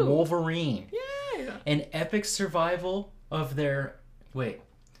superhero, Woo. the Wolverine. Yeah. An epic survival of their... Wait.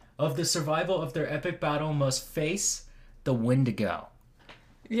 Of the survival of their epic battle must face the Wendigo.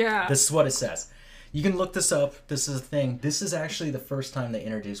 Yeah. This is what it says. You can look this up. This is a thing. This is actually the first time they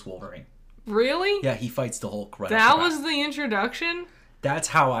introduced Wolverine. Really? Yeah, he fights the Hulk right That off the bat. was the introduction? That's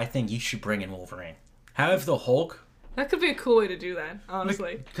how I think you should bring in Wolverine. Have the Hulk... That could be a cool way to do that,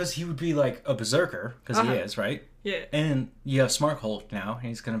 honestly. Because he would be like a berserker, because he is, right? Yeah. And you have Smart Hulk now, and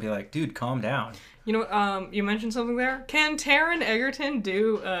he's going to be like, dude, calm down. You know, you mentioned something there. Can Taron Egerton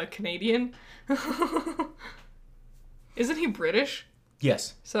do Canadian? Isn't he British?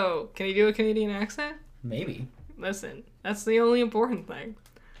 Yes. So, can he do a Canadian accent? Maybe. Listen, that's the only important thing.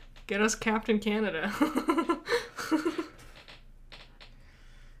 Get us Captain Canada.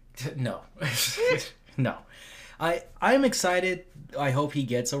 No. No. I'm excited. I hope he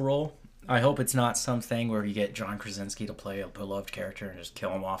gets a role. I hope it's not something where you get John Krasinski to play a beloved character and just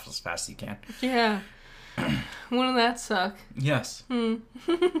kill him off as fast as you can. Yeah. Wouldn't that suck? Yes. Oh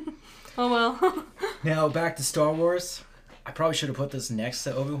well. Now, back to Star Wars. I probably should have put this next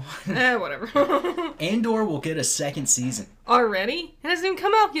to Obi-Wan. Whatever. Andor will get a second season. Already? It hasn't even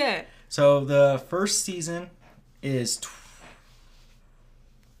come out yet. So the first season is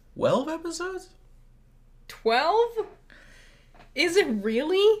 12 episodes? 12? Is it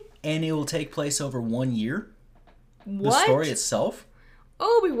really? And it will take place over 1 year. What? The story itself.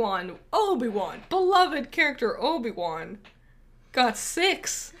 Obi-Wan, beloved character Obi-Wan, got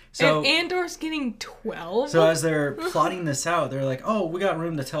 6. So, and Andor's getting 12? So as they're plotting this out, they're like, oh, we got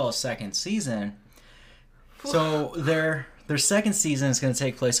room to tell a second season. So their second season is going to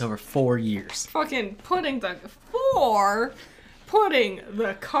take place over 4 years. Fucking putting the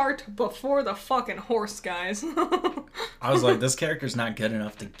cart before the fucking horse, guys. I was like, this character's not good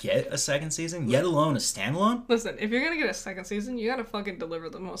enough to get a second season, yet alone a standalone? Listen, if you're gonna get a second season, you gotta fucking deliver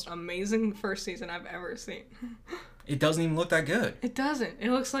the most amazing first season I've ever seen. It doesn't even look that good. It doesn't.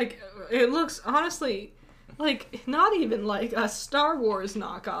 It looks honestly like not even like a Star Wars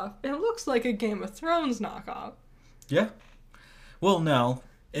knockoff. It looks like a Game of Thrones knockoff. Yeah. Well, no.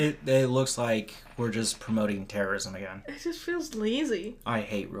 It looks like we're just promoting terrorism again. It just feels lazy. I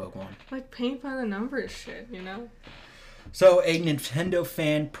hate Rogue One. Like paint by the numbers shit, you know? So, a Nintendo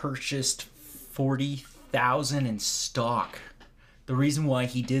fan purchased 40,000 in stock. The reason why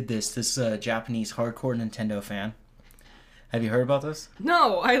he did this Japanese hardcore Nintendo fan. Have you heard about this?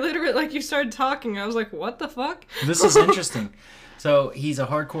 No, I literally, like, you started talking, I was like, what the fuck? This is interesting. So, he's a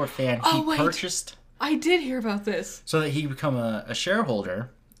hardcore fan. He purchased... I did hear about this. So that he become a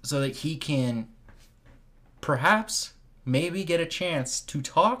shareholder, so that he can perhaps maybe get a chance to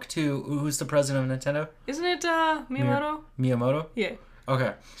talk to who's the president of Nintendo? Isn't it Miyamoto? Miyamoto? Yeah.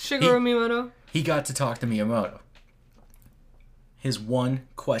 Okay. Shigeru Miyamoto. He got to talk to Miyamoto. His one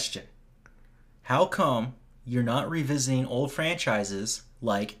question. How come you're not revisiting old franchises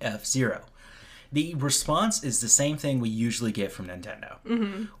like F-Zero? The response is the same thing we usually get from Nintendo.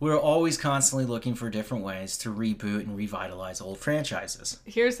 Mm-hmm. We're always constantly looking for different ways to reboot and revitalize old franchises.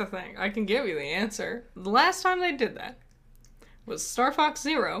 Here's the thing. I can give you the answer. The last time they did that was Star Fox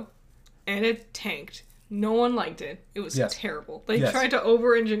Zero, and it tanked. No one liked it. It was terrible. They tried to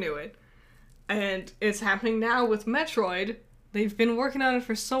over-engineer it. And it's happening now with Metroid. They've been working on it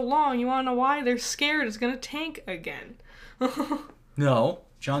for so long. You want to know why? They're scared it's going to tank again. No.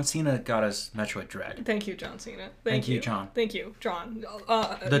 John Cena got us Metroid Dread. Thank you, John Cena. Thank you, John. Thank you, John.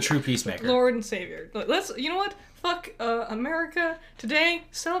 The true peacemaker. Lord and Savior. You know what? Fuck America. Today,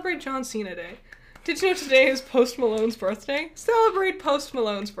 celebrate John Cena Day. Did you know today is Post Malone's birthday? Celebrate Post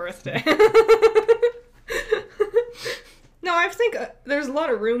Malone's birthday. No, I think there's a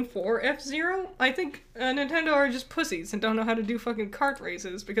lot of room for F-Zero. I think Nintendo are just pussies and don't know how to do fucking kart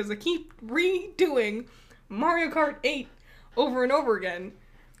races because they keep redoing Mario Kart 8 over and over again.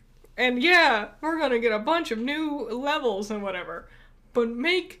 And yeah, we're gonna get a bunch of new levels and whatever. But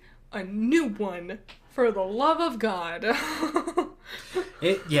make a new one for the love of God.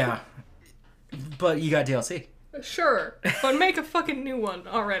 Yeah. But you got DLC. Sure, but make a fucking new one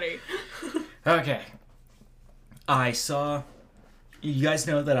already. Okay. I saw... You guys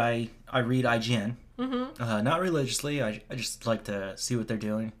know that I read IGN. Mm-hmm. Not religiously. I just like to see what they're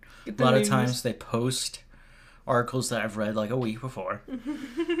doing. A lot of times they post articles that I've read like a week before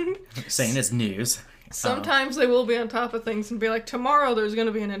saying it's news, Sometimes they will be on top of things and be like, tomorrow there's going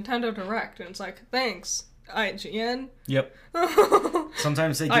to be a Nintendo Direct. And it's like, thanks, IGN. Yep.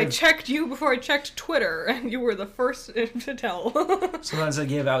 Sometimes they give... I checked you before I checked Twitter, and you were the first to tell. Sometimes they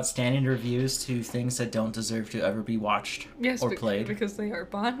give outstanding reviews to things that don't deserve to ever be watched or played. Because they are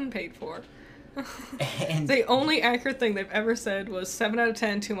bought and paid for. And the only accurate thing they've ever said was 7 out of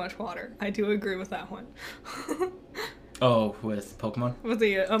 10, too much water. I do agree with that one. Oh, with Pokemon? With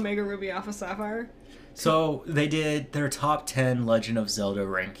the Omega Ruby Alpha Sapphire. So they did their top 10 Legend of Zelda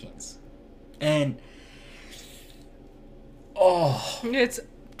rankings. And... oh... it's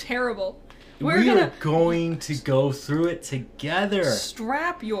terrible. We are going to go through it together.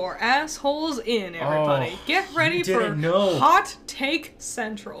 Strap your assholes in, everybody. Get ready for know. Hot Take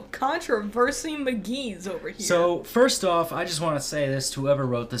Central. Controversy McGee's over here. So, first off, I just want to say this to whoever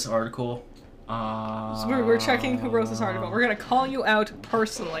wrote this article. So we're checking who wrote this article. We're going to call you out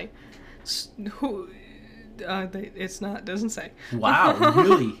personally. Who... it's not... doesn't say. Wow,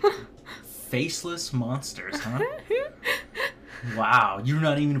 really? Faceless monsters, huh? Wow, you're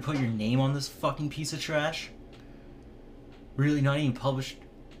not even gonna put your name on this fucking piece of trash? Really, not even published?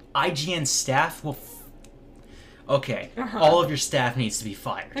 IGN staff? Well, okay, all of your staff needs to be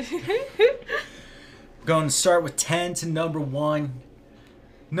fired. Going to start with 10 to number 1.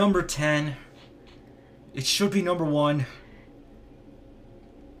 Number 10. It should be number 1.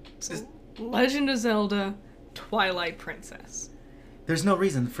 Legend of Zelda Twilight Princess. There's no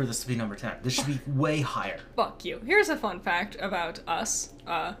reason for this to be number 10. This should be way higher. Fuck you. Here's a fun fact about us,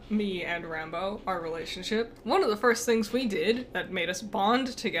 me and Rambo, our relationship. One of the first things we did that made us bond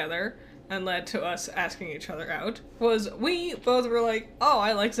together and led to us asking each other out was we both were like, oh,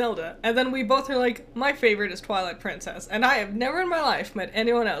 I like Zelda. And then we both were like, my favorite is Twilight Princess. And I have never in my life met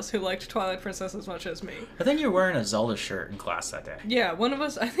anyone else who liked Twilight Princess as much as me. I think you were wearing a Zelda shirt in class that day. Yeah, one of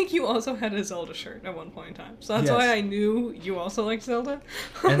us, I think you also had a Zelda shirt at one point in time. So that's why I knew you also liked Zelda.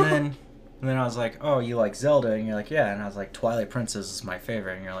 And then I was like, oh, you like Zelda? And you're like, yeah. And I was like, Twilight Princess is my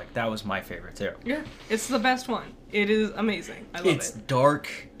favorite. And you're like, that was my favorite too. Yeah, it's the best one. It is amazing. I love it. It's dark.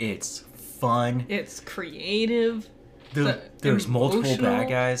 It's fun. It's creative. There's multiple bad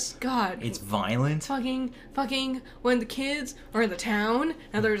guys. God. It's violent. Fucking when the kids are in the town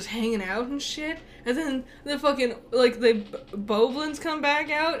and they're just hanging out and shit. And then the fucking, like, the Boblins come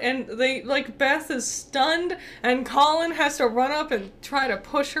back out and they, like, Beth is stunned and Colin has to run up and try to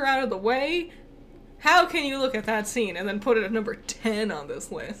push her out of the way. How can you look at that scene and then put it at number 10 on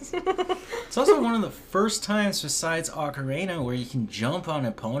this list? It's also one of the first times besides Ocarina where you can jump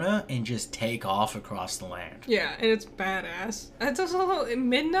on Epona and just take off across the land. Yeah, and it's badass. It's also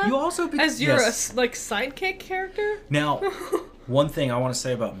Midna You also as your sidekick character. Now, one thing I want to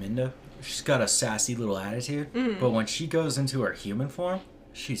say about Midna, she's got a sassy little attitude, but when she goes into her human form,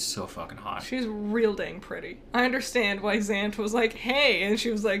 she's so fucking hot. She's real dang pretty. I understand why Xant was like, hey, and she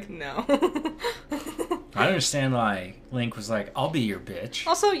was like, no. I understand why Link was like, I'll be your bitch.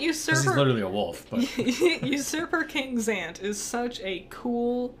 Also, Because he's literally a wolf. But Usurper King Xant is such a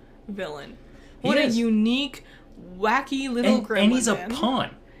cool villain. What a unique, wacky little gremlin. And he's a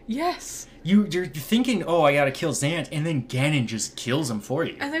pawn. Yes. You're thinking, oh, I gotta kill Xant, and then Ganon just kills him for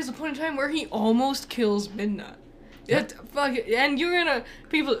you. And there's a point in time where he almost kills Midna. And you're gonna...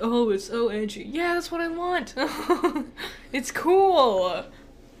 People... Oh, it's so edgy. Yeah, that's what I want. It's cool.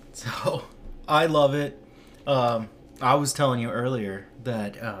 So, I love it. I was telling you earlier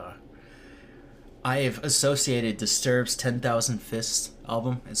that I have associated Disturbed's 10,000 Fists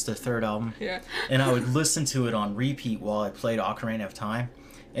album. It's their third album. Yeah. And I would listen to it on repeat while I played Ocarina of Time.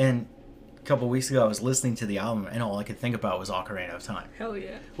 And a couple weeks ago, I was listening to the album, and all I could think about was Ocarina of Time. Hell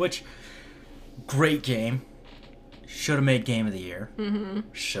yeah. Which, great game. Should have made Game of the Year.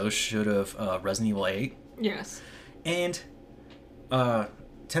 Mm-hmm. Should have Resident Evil 8. Yes. And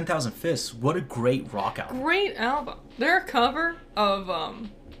 10,000 Fists. What a great rock album. Great album. Their cover of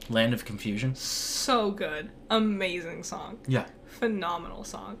Land of Confusion. So good. Amazing song. Yeah. Phenomenal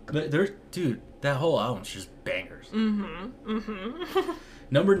song. Dude, that whole album's just bangers. Mm-hmm. Mm-hmm.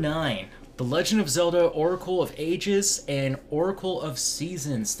 Number 9. The Legend of Zelda Oracle of Ages and Oracle of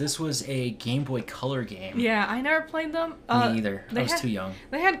Seasons. This was a Game Boy Color game. Yeah, I never played them. Me either. I was too young.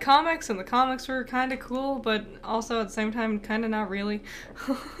 They had comics, and the comics were kind of cool, but also at the same time, kind of not really.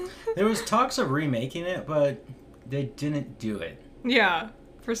 There was talks of remaking it, but they didn't do it. Yeah,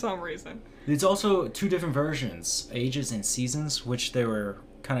 for some reason. There's also 2 different versions, Ages and Seasons, which they were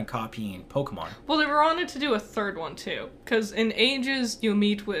kind of copying Pokemon. Well, they were wanted to do a third one too, because in Ages you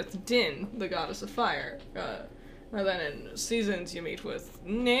meet with Din, the goddess of fire, and then in Seasons you meet with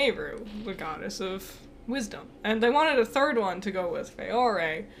Nehru, the goddess of wisdom. And they wanted a third one to go with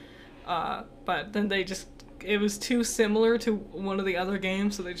Feore, But then it was too similar to one of the other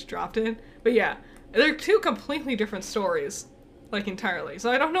games, so they just dropped it. But yeah, they're two completely different stories, like entirely.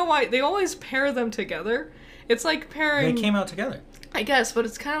 So I don't know why they always pair them together. It's like pairing. They came out together. I guess, but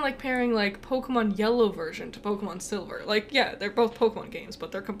it's kind of like pairing like Pokemon Yellow version to Pokemon Silver. Like, yeah, they're both Pokemon games,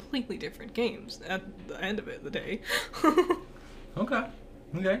 but they're completely different games at the end of the day. Okay.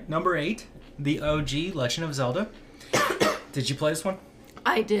 Number 8, the OG Legend of Zelda. Did you play this one?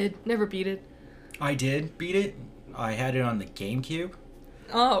 I did. Never beat it. I did beat it. I had it on the GameCube.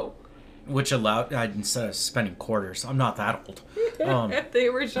 Oh. Which allowed, instead of spending quarters, I'm not that old. The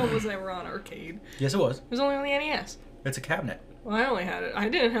original was never on arcade. Yes, it was. It was only on the NES. It's a cabinet. Well, I only had it. I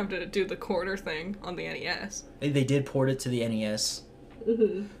didn't have to do the quarter thing on the NES. They did port it to the NES,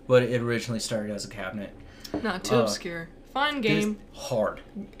 but it originally started as a cabinet. Not too obscure. Fun game. Hard.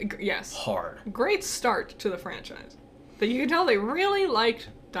 Yes. Hard. Great start to the franchise. But you can tell they really liked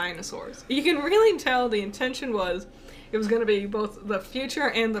dinosaurs. You can really tell the intention was it was going to be both the future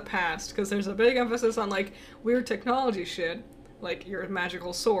and the past, because there's a big emphasis on like weird technology shit, like your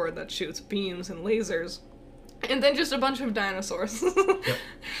magical sword that shoots beams and lasers. And then just a bunch of dinosaurs. Yep.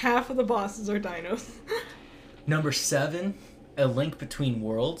 Half of the bosses are dinos. Number 7, A Link Between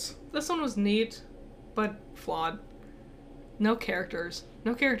Worlds. This one was neat, but flawed. No characters.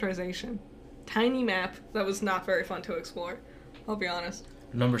 No characterization. Tiny map that was not very fun to explore. I'll be honest.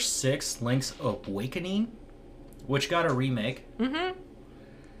 Number 6, Link's Awakening, which got a remake.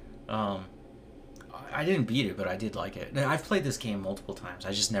 I didn't beat it, but I did like it. I've played this game multiple times.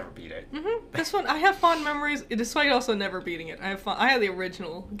 I just never beat it. This one, I have fond memories, despite also never beating it. I had the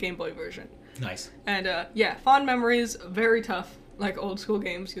original Game Boy version. Nice. And, yeah, fond memories, very tough, like old school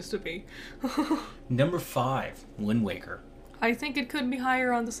games used to be. Number 5, Wind Waker. I think it could be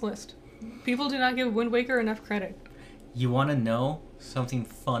higher on this list. People do not give Wind Waker enough credit. You want to know something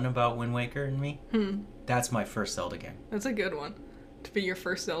fun about Wind Waker and me? That's my first Zelda game. That's a good one. To be your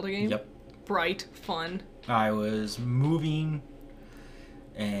first Zelda game? Yep. Bright, fun. I was moving,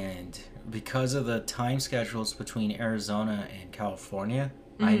 and because of the time schedules between Arizona and California,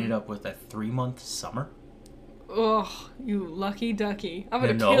 I ended up with a 3-month summer. Ugh, you lucky ducky. I would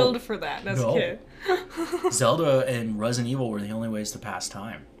have killed for that as a kid. Zelda and Resident Evil were the only ways to pass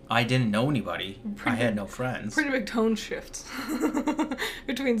time. I didn't know anybody. I had no friends. Pretty big tone shifts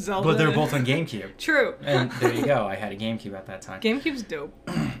between Zelda But they're both on GameCube. True. And there you go. I had a GameCube at that time. GameCube's dope.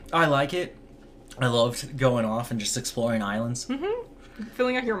 I like it. I loved going off and just exploring islands.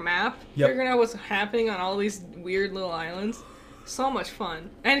 Filling out your map. Yep. Figuring out what's happening on all these weird little islands. So much fun.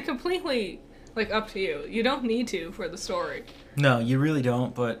 And completely, like, up to you. You don't need to for the story. No, you really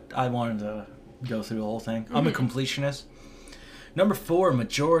don't, but I wanted to go through the whole thing. I'm a completionist. Number 4,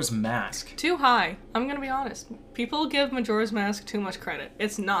 Majora's Mask. Too high. I'm gonna be honest. People give Majora's Mask too much credit.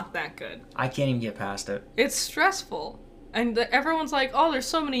 It's not that good. I can't even get past it. It's stressful. And everyone's like, oh, there's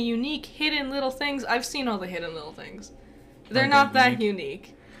so many unique hidden little things. I've seen all the hidden little things. They're not that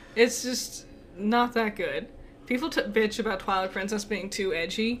unique. It's just not that good. People bitch about Twilight Princess being too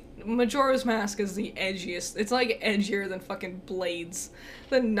edgy. Majora's Mask is the edgiest. It's like edgier than fucking Blades,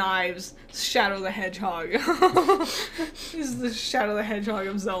 than Knives, Shadow the Hedgehog. This is the Shadow the Hedgehog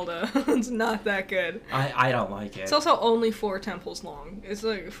of Zelda. It's not that good. I don't like it. It's also only 4 temples long. It's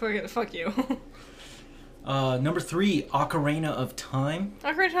like, fuck you. Number 3, Ocarina of Time.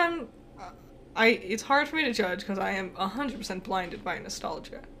 Ocarina of Time, it's hard for me to judge because I am 100% blinded by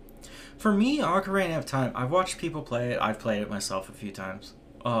nostalgia. For me, Ocarina of Time, I've watched people play it. I've played it myself a few times.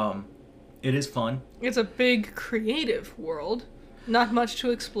 It is fun. It's a big creative world. Not much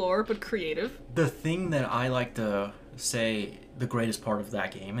to explore, but creative. The thing that I like to say the greatest part of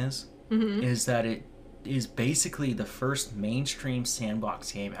that game is that it is basically the first mainstream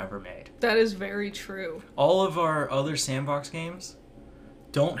sandbox game ever made. That is very true. All of our other sandbox games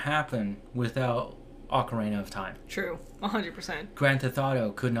don't happen without Ocarina of Time. True. 100%. Grand Theft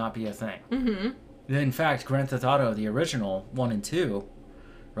Auto could not be a thing. In fact, Grand Theft Auto, the original 1 and 2,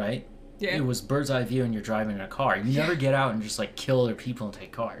 right? Yeah. It was bird's eye view and you're driving in a car. You never get out and just like kill other people and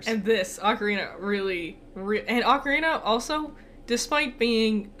take cars. And this, Ocarina and Ocarina also, despite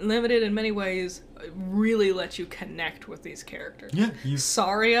being limited in many ways, really lets you connect with these characters. Yeah.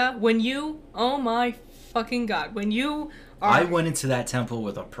 Saria, oh my fucking god, when you I went into that temple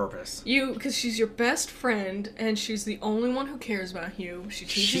with a purpose. Because she's your best friend, and she's the only one who cares about you. She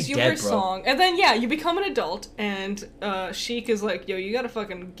teaches you her song. And then, yeah, you become an adult, and Sheik is like, yo, you gotta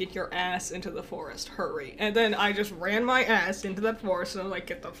fucking get your ass into the forest. Hurry. And then I just ran my ass into that forest, and I'm like,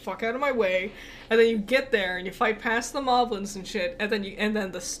 get the fuck out of my way. And then you get there, and you fight past the moblins and shit, and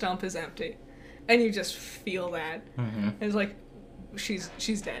then the stump is empty. And you just feel that. And it's like, she's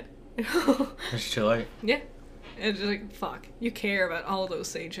dead. It's too late. Yeah. It's just like, fuck. You care about all those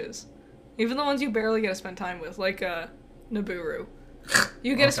sages. Even the ones you barely get to spend time with, like Nibiru.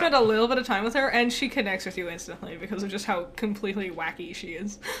 You get to spend a little bit of time with her, and she connects with you instantly because of just how completely wacky she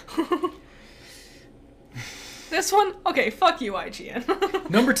is. This one? Okay, fuck you, IGN.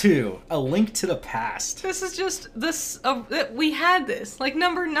 Number 2, A Link to the Past. This is just, we had this. Like,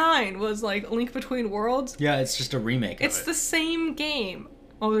 number 9 was, like, A Link Between Worlds. Yeah, it's just a remake of it. It's the same game.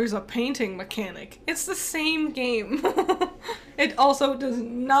 Oh, there's a painting mechanic. It's the same game. It also does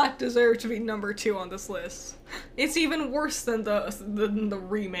not deserve to be number 2 on this list. It's even worse than the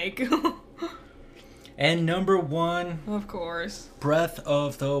remake. And number 1... Of course. Breath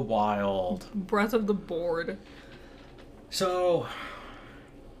of the Wild. Breath of the Board. So...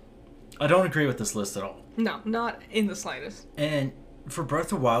 I don't agree with this list at all. No, not in the slightest. And for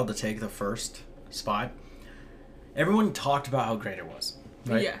Breath of the Wild to take the first spot, everyone talked about how great it was.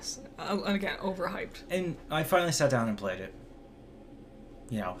 Right? Yes. And again, overhyped. And I finally sat down and played it.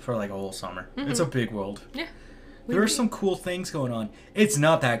 You know, for like a whole summer. It's a big world. Yeah. There are some cool things going on. It's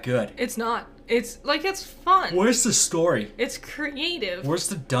not that good. It's not. It's fun. Where's the story? It's creative. Where's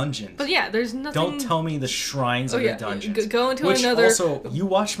the dungeons? But yeah, there's nothing... Don't tell me the shrines are the dungeons. Go into Which another... also, you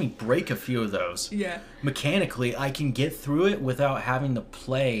watched me break a few of those. Yeah. Mechanically, I can get through it without having to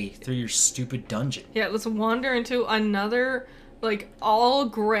play through your stupid dungeon. Yeah, let's wander into another, like, all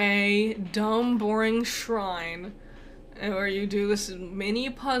gray, dumb, boring shrine. Where you do this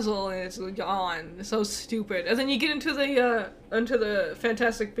mini puzzle and it's gone. It's so stupid. And then you get into the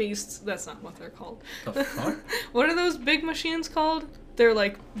Fantastic Beasts. That's not what they're called. The fuck? What are those big machines called? They're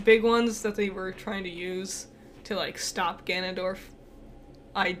like big ones that they were trying to use to like stop Ganondorf.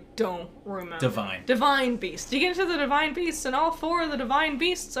 I don't remember. Divine Beasts. You get into the Divine Beasts and all 4 of the Divine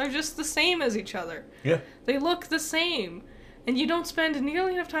Beasts are just the same as each other. Yeah. They look the same. And you don't spend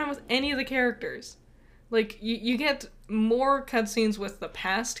nearly enough time with any of the characters. Like, you get more cutscenes with the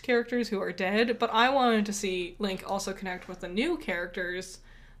past characters who are dead, but I wanted to see Link also connect with the new characters.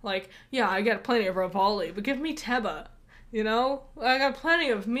 Like, yeah, I got plenty of Rivali, but give me Teba, you know? I got plenty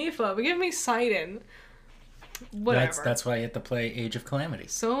of Mipha, but give me Sidon. Whatever. That's why you have to play Age of Calamity.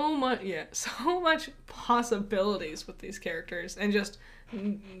 So much possibilities with these characters, and just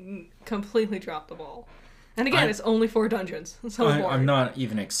completely drop the ball. And again, it's only 4 dungeons. So I'm not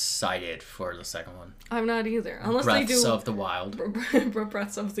even excited for the second one. I'm not either. Unless Breaths they do... of the Wild.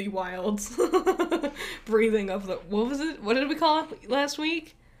 Breaths of the Wilds. Breathing of the... What was it? What did we call it last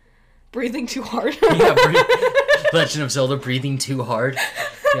week? Breathing Too Hard. Yeah, Legend of Zelda Breathing Too Hard.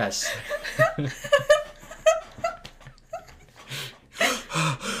 Yes.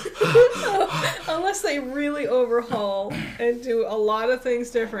 Unless they really overhaul and do a lot of things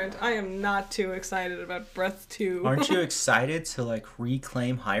different, I am not too excited about Breath 2. Aren't you excited to, like,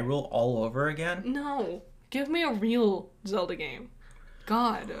 reclaim Hyrule all over again? No. Give me a real Zelda game.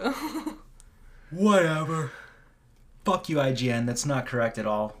 God. Whatever. Fuck you, IGN. That's not correct at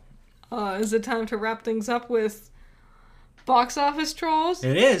all. Is it time to wrap things up with box office trolls?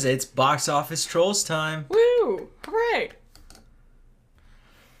 It is. It's box office trolls time. Woo! Hooray!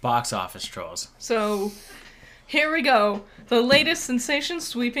 Box office trolls. So, here we go. The latest sensation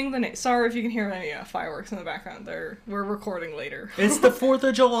sweeping the Sorry if you can hear any fireworks in the background. We're recording later. It's the 4th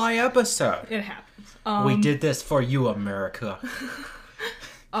of July episode. It happens. We did this for you, America.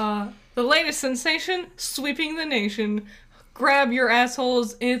 The latest sensation sweeping the nation. Grab your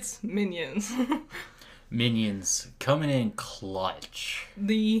assholes. It's Minions. Minions coming in clutch.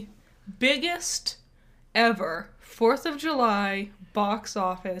 The biggest ever 4th of July box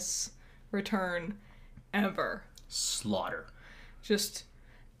office return ever. Slaughter. Just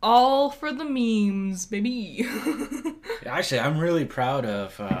all for the memes, baby. Actually, I'm really proud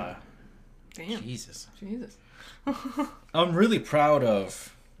of... Damn. Jesus. I'm really proud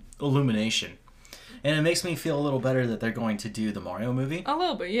of Illumination. And it makes me feel a little better that they're going to do the Mario movie. A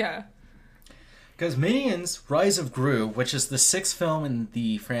little bit, yeah. Because Minions Rise of Gru, which is the 6th film in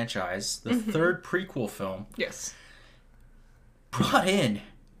the franchise, the 3rd prequel film... Yes. Brought in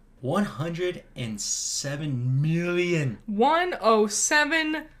 107 million.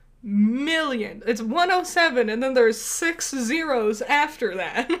 107 million. It's 107, and then there's 6 zeros after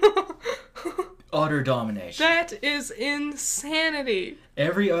that. Utter domination. That is insanity.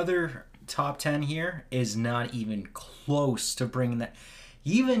 Every other top 10 here is not even close to bringing that.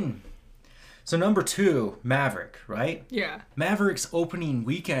 So number 2, Maverick, right? Yeah. Maverick's opening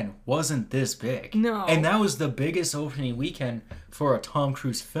weekend wasn't this big. No. And that was the biggest opening weekend for a Tom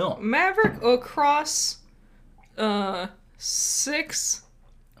Cruise film. Maverick across 6...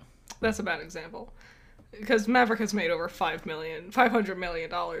 That's a bad example. Because Maverick has made over $500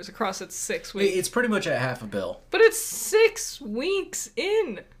 million across its 6 weeks. It's pretty much at half a bill. But it's 6 weeks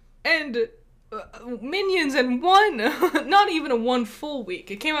in, and Minions in one, not even a 1 full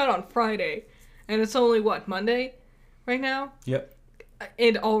week. It came out on Friday, and it's only, Monday right now? Yep.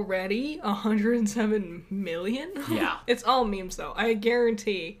 And already 107 million? Yeah. It's all memes, though. I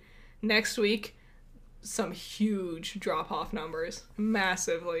guarantee next week, some huge drop-off numbers.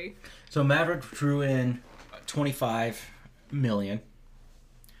 Massively. So Maverick drew in 25 million.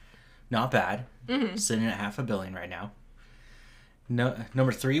 Not bad. Mm-hmm. Sitting at $500 million right now.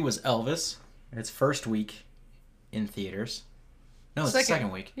 Number 3 was Elvis. Its first week in theaters. No, it's the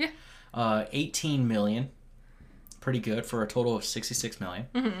second week. Yeah. 18 million. Pretty good for a total of 66 million.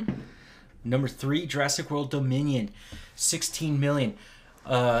 Mm-hmm. Number 3, Jurassic World Dominion. 16 million.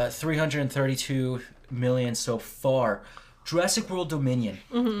 332 million so far. Jurassic World Dominion.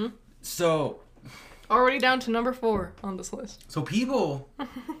 Mm-hmm. So... already down to number 4 on this list. So people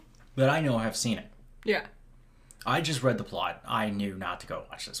that I know have seen it. Yeah. I just read the plot. I knew not to go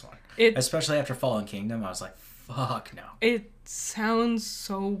watch this one. Especially after Fallen Kingdom, I was like, fuck no. It sounds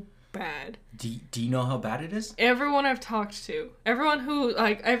so bad. Do you know how bad it is? Everyone I've talked to, everyone who,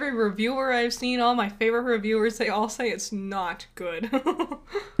 every reviewer I've seen, all my favorite reviewers, they all say it's not good.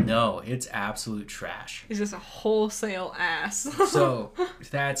 No, it's absolute trash. It's just a wholesale ass. So,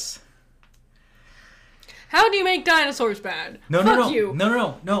 that's... How do you make dinosaurs bad? No,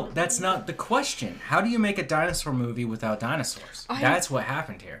 that's not the question. How do you make a dinosaur movie without dinosaurs? That's what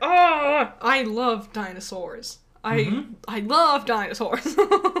happened here. I love dinosaurs. I love dinosaurs.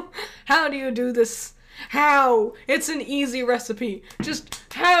 How do you do this? How? It's an easy recipe. Just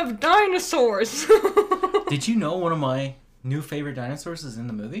have dinosaurs. Did you know one of my new favorite dinosaurs is in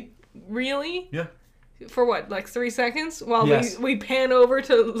the movie? Really? Yeah. For what, 3 seconds? While yes. we pan over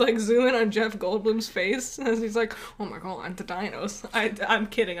to, zoom in on Jeff Goldblum's face as he's like, oh my god, the dinos. I'm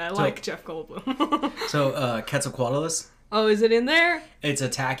kidding, I like Jeff Goldblum. So, Quetzalcoatlus. Oh, is it in there? It's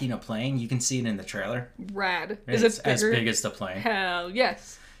attacking a plane. You can see it in the trailer. Rad. Is it as big as the plane? Hell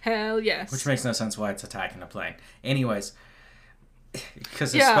yes. Hell yes. Which makes no sense why it's attacking a plane. Anyways,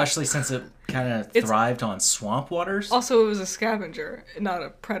 because especially since it kind of thrived on swamp waters. Also, it was a scavenger, not a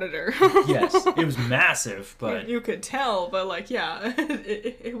predator. Yes, it was massive, but... You could tell, but,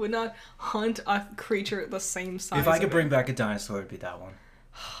 it would not hunt a creature the same size. If I could bring back a dinosaur, it'd be that one.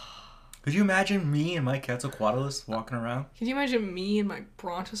 Could you imagine me and my Quetzalcoatlus walking around? Could you imagine me and my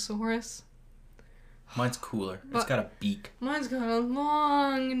Brontosaurus? Mine's cooler. It's got a beak. Mine's got a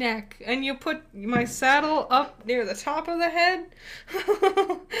long neck. And you put my saddle up near the top of the head?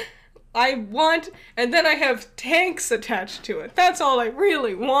 And then I have tanks attached to it. That's all I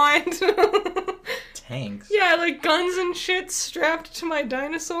really want. Tanks? Yeah, guns and shit strapped to my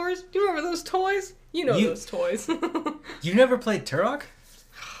dinosaurs. Do you remember those toys? You know those toys. You never played Turok?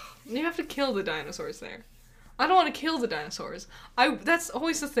 You have to kill the dinosaurs there. I don't want to kill the dinosaurs. That's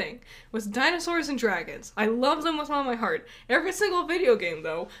always the thing. With dinosaurs and dragons, I love them with all my heart. Every single video game,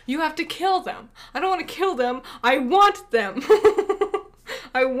 though, you have to kill them. I don't want to kill them. I want them.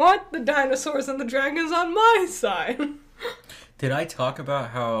 I want the dinosaurs and the dragons on my side. Did I talk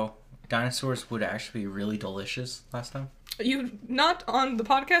about how dinosaurs would actually be really delicious last time? You, not on the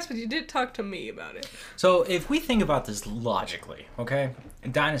podcast, but you did talk to me about it. So, if we think about this logically, okay?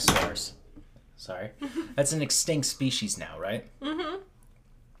 Dinosaurs. Sorry. That's an extinct species now, right? Mm-hmm.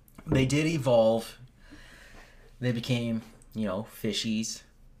 They did evolve. They became, fishies,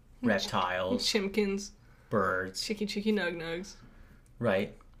 reptiles. Chimkins. Birds. Chicky nug-nugs.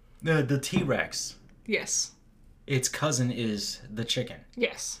 Right. The T-Rex. Yes. Its cousin is the chicken.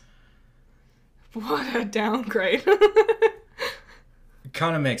 Yes. What a downgrade.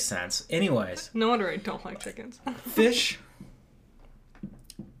 Kind of makes sense. Anyways. No wonder I don't like chickens. Fish,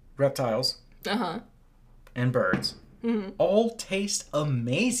 reptiles, and birds all taste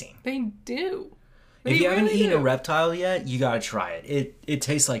amazing. They do. If you haven't eaten a reptile yet, you gotta try it. It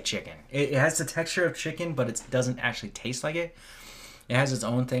tastes like chicken. It has the texture of chicken, but it doesn't actually taste like it. It has its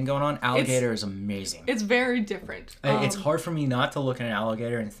own thing going on. Alligator is amazing. It's very different. It's hard for me not to look at an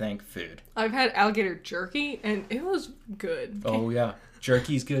alligator and think food. I've had alligator jerky, and it was good. Oh, yeah.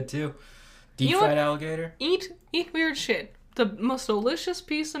 Jerky's good, too. Deep-fried alligator? Eat weird shit. The most delicious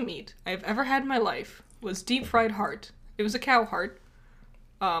piece of meat I've ever had in my life was deep-fried heart. It was a cow heart.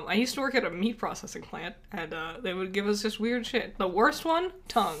 I used to work at a meat processing plant, and they would give us just weird shit. The worst one?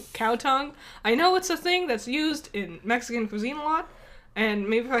 Tongue. Cow tongue. I know it's a thing that's used in Mexican cuisine a lot, and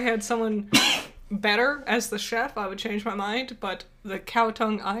maybe if I had someone better as the chef, I would change my mind, but the cow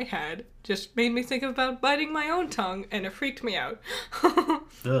tongue I had just made me think about biting my own tongue, and it freaked me out.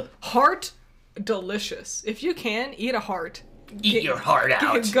 Ugh. Heart? delicious. If you can, eat a heart. Eat your heart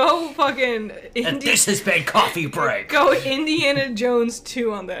out. Go fucking... And this has been Coffee Break. Go Indiana Jones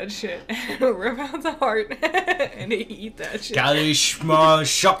 2 on that shit. Rip out the heart and eat that shit. Kalishma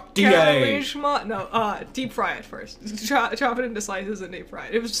Shakti. Kalishma... No, deep fry it first. Chop it into slices and deep fry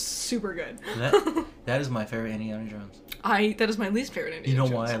it. It was super good. That is my favorite Indiana Jones. That is my least favorite Indiana Jones.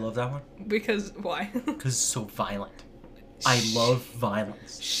 You know why I love that one? Because... Why? Because it's so violent. I love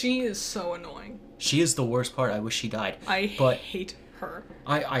violence. She is so annoying. She is the worst part. I wish she died. I hate her.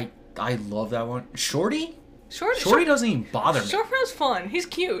 I love that one. Shorty Shorty doesn't even bother me. Short Round's fun. He's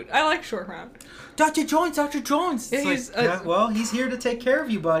cute. I like Short Round. Dr. Jones. Yeah, he's here to take care of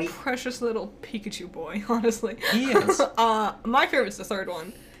you, buddy. Precious little Pikachu boy, honestly. He is. My favorite's the third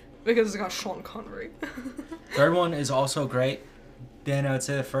one because it's got Sean Connery. Third one is also great. Then I would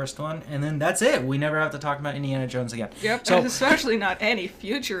say the first one, and then that's it. We never have to talk about Indiana Jones again. Yep, so, especially not any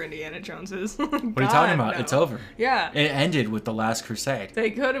future Indiana Joneses. What are you talking about? No. It's over. Yeah. It ended with The Last Crusade. They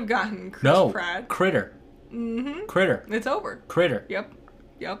could have gotten Chris Pratt. Critter. Mm-hmm. Critter. It's over. Critter. Yep.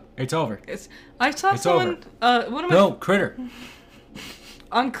 It's over. I saw someone... Critter.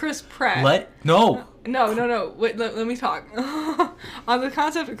 On Chris Pratt. No. No. Wait, let me talk. On the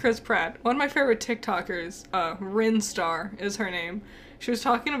concept of Chris Pratt, one of my favorite TikTokers, Rinstar is her name. She was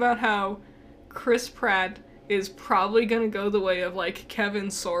talking about how Chris Pratt is probably gonna go the way of, like, Kevin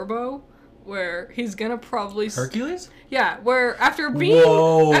Sorbo, where he's gonna probably... Hercules? Yeah, where after being...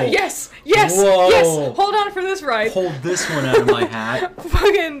 Whoa. Yes! Whoa. Hold on for this ride. Hold this one out of my hat.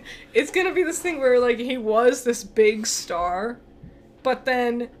 Fucking... It's gonna be this thing where, like, he was this big star... But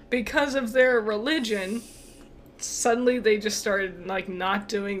then, because of their religion, suddenly they just started, like, not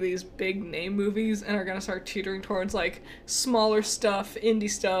doing these big name movies and are gonna start teetering towards, like, smaller stuff, indie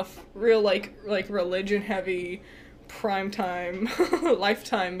stuff, real, like religion-heavy, primetime,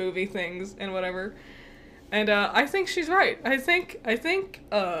 Lifetime movie things and whatever. And, I think she's right. I think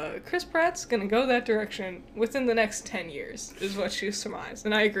Chris Pratt's gonna go that direction within the next 10 years, is what she surmised.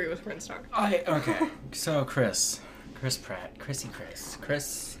 And I agree with Rinstar. Okay. So, Chris Pratt. Chris.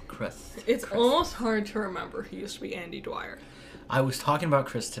 It's almost hard to remember he used to be Andy Dwyer. I was talking about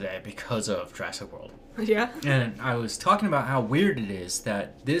Chris today because of Jurassic World. Yeah? And I was talking about how weird it is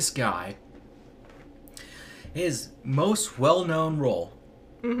that this guy, his most well-known role,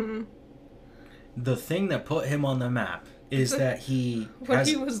 the thing that put him on the map is that he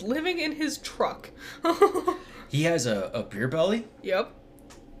was living in his truck. He has a beer belly. Yep.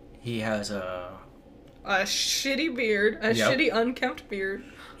 He has a shitty beard, shitty unkempt beard.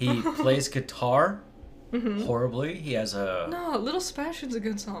 He plays guitar horribly. He has a... No, Little Sebastian's a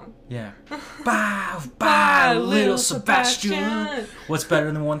good song. Yeah. Bow, Little Sebastian. What's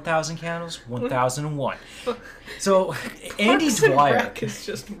better than 1,000 candles? 1,001. So, Andy Dwyer... Rec is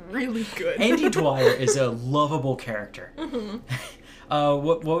just really good. Andy Dwyer is a lovable character.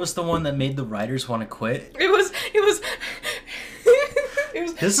 What was the one that made the writers want to quit? It was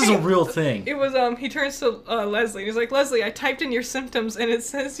this is a real thing. It was, he turns to Leslie, and he's like, Leslie, I typed in your symptoms, and it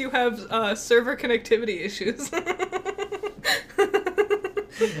says you have, server connectivity issues.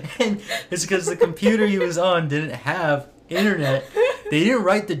 And it's because the computer he was on didn't have internet. They didn't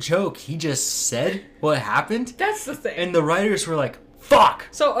write the joke. He just said what happened. That's the thing. And the writers were like, fuck!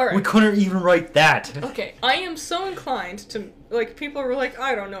 So, alright. We couldn't even write that. Okay, I am so inclined to, like, people were like,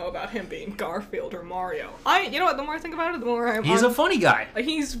 I don't know about him being Garfield or Mario. You know what, the more I think about it, the more I'm... He's a funny guy.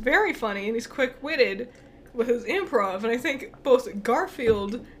 He's very funny, and he's quick-witted with his improv, and I think both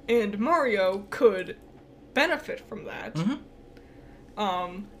Garfield and Mario could benefit from that.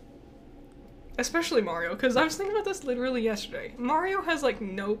 Especially Mario, because I was thinking about this literally yesterday. Mario has, like,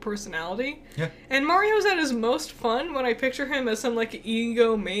 no personality. Yeah. And Mario's at his most fun when I picture him as some, like,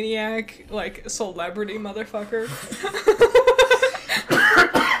 egomaniac, like, celebrity motherfucker.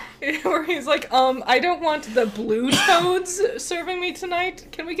 Where he's like, I don't want the blue toads serving me tonight.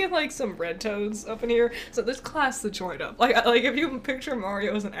 Can we get, like, some red toads up in here? So let's class the joint up. Like if you picture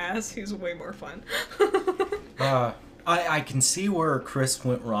Mario as an ass, he's way more fun. I can see where Chris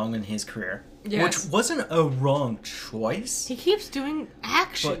went wrong in his career. Yes. Which wasn't a wrong choice. He keeps doing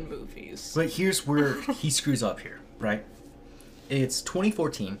action movies. But here's where he screws up here, right? It's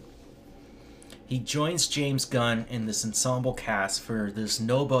 2014. He joins James Gunn in this ensemble cast for this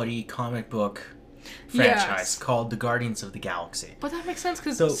nobody comic book franchise called The Guardians of the Galaxy. But that makes sense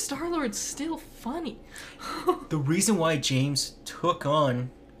because Star-Lord's still funny. The reason why James took on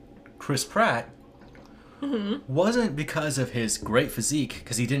Chris Pratt wasn't because of his great physique,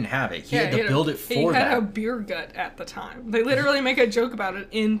 because he didn't have it. He had to build it for that. He had a beer gut at the time. They literally make a joke about it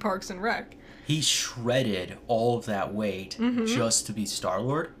in Parks and Rec. He shredded all of that weight just to be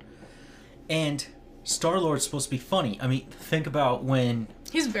Star-Lord. And Star-Lord's supposed to be funny. I mean, think about when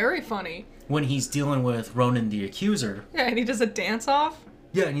He's very funny. when he's dealing with Ronan the Accuser. Yeah, and he does a dance-off.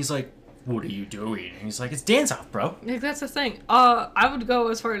 Yeah, and he's like, "What are you doing?" And he's like, "It's dance-off, bro." Like, that's the thing. I would go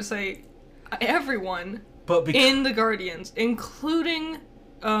as far as to say everyone in the Guardians, including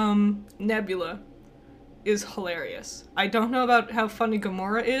Nebula, is hilarious. I don't know about how funny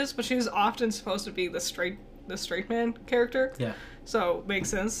Gamora is, but she's often supposed to be the straight man character. Yeah. So, makes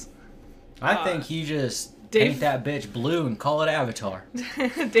sense. I think you just paint that bitch blue and call it Avatar.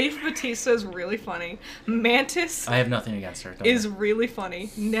 Dave Bautista is really funny. Mantis I have nothing against her. is really funny.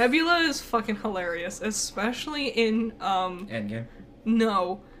 Nebula is fucking hilarious, especially in Endgame.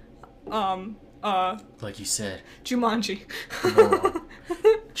 no, Like you said. Jumanji.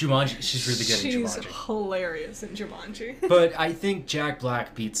 Jumanji. She's really good in She's Jumanji. hilarious in Jumanji. But I think Jack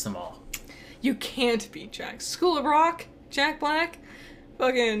Black beats them all. You can't beat Jack. School of Rock, Jack Black,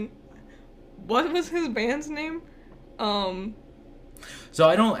 fucking. What was his band's name? So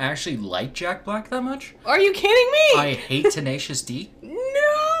I don't actually like Jack Black that much. Are you kidding me? I hate Tenacious D.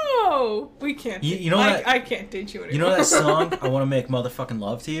 No! We can't. You know that, I can't date you anymore. You know that song, I Want to Make Motherfucking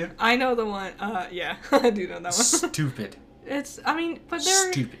Love to You? I know the one. Yeah, I do know that one. Stupid. But they're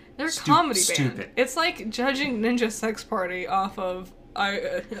Stupid. They're a comedy band. Stupid. It's like judging Ninja Sex Party off of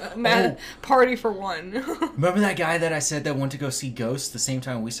Party for One. Remember that guy that I said that went to go see Ghost the same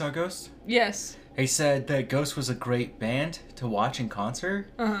time we saw Ghost? Yes. He said that Ghost was a great band to watch in concert,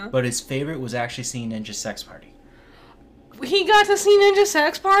 Uh-huh. but his favorite was actually seeing Ninja Sex Party. He got to see Ninja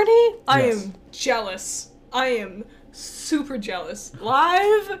Sex Party? I Yes. am jealous. I am super jealous.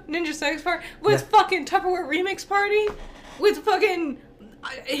 Live Ninja Sex Party with fucking Tupperware Remix Party? With fucking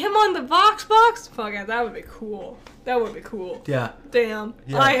him on the Vox box? Fuck it, that would be cool. That would be cool. Yeah. Damn.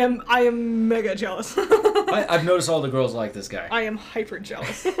 Yeah. I am mega jealous. I've noticed all the girls like this guy. I am hyper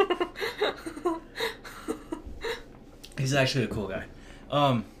jealous. He's actually a cool guy.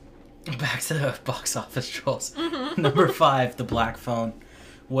 Back to the box office trolls. Mm-hmm. Number 5, The Black Phone.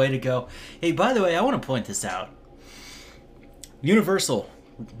 Way to go. Hey, by the way, I want to point this out. Universal,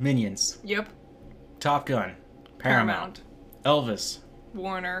 Minions, Yep. Top Gun, Paramount, Elvis,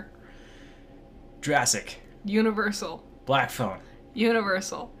 Warner. Jurassic, Universal. Black Phone.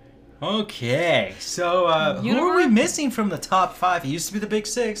 Universal. Okay, so who are we missing from the top 5? It used to be the big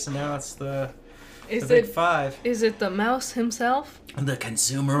 6, and now it's the big 5. Is it the mouse himself? The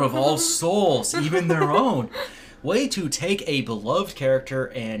consumer of all souls, even their own. Way to take a beloved character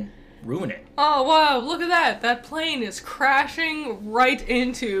and ruin it. Oh, wow, look at that. That plane is crashing right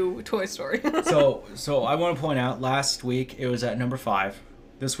into Toy Story. So I want to point out, last week it was at number 5.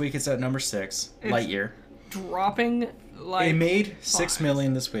 This week it's at number 6, Lightyear. Dropping like It made $6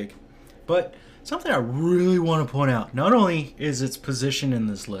 million this week. But something I really want to point out, not only is its position in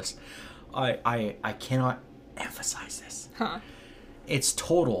this list, I cannot emphasize this. Huh. Its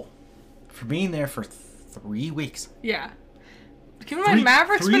total, for being there for 3 weeks. Yeah. Keep in mind,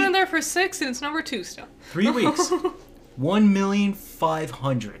 Maverick's been in there for 6 and it's number 2 still. 3 weeks.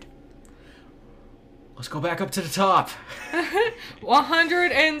 1,500,000. Let's go back up to the top.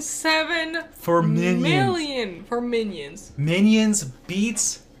 107 For Minions. million for Minions. Minions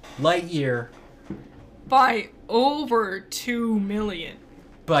beats Lightyear By over 2 million.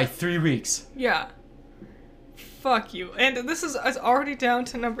 by 3 weeks. Yeah. Fuck you. And it's already down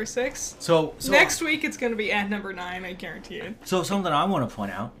to number 6. So Next week it's going to be at number 9, I guarantee it. So something I want to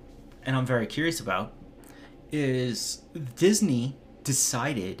point out, and I'm very curious about, is Disney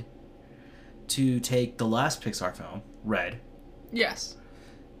decided to take the last Pixar film, Red, Yes.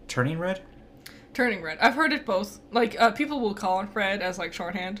 Turning Red? Turning Red. I've heard it both. Like, people will call it Red as, like,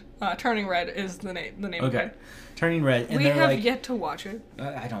 shorthand. Turning Red is the name of Okay. it. Turning Red. And We they're have like, yet to watch it.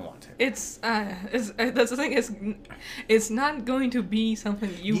 I don't want to. It's that's the thing, it's not going to be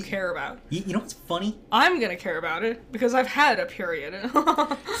something you care about. You know what's funny? I'm gonna care about it, because I've had a period.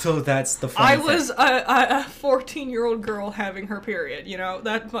 So that's the funny I thing. was a 14-year-old girl having her period, you know?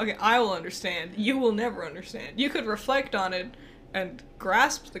 That fucking, I will understand. You will never understand. You could reflect on it and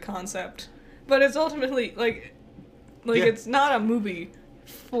grasp the concept, but it's ultimately, like Yeah. it's not a movie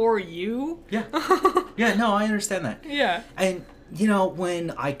for you. Yeah. Yeah, no, I understand that. Yeah. And, you know,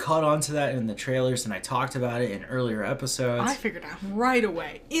 when I caught on to that in the trailers and I talked about it in earlier episodes, I figured out right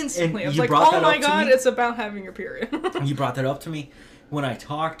away, instantly. And I was you like, brought oh that my up to god, me? it's about having your period. you brought that up to me when I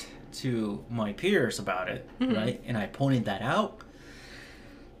talked to my peers about it, right? And I pointed that out.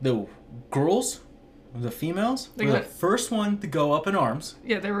 The girls, the females, They were the got- first one to go up in arms.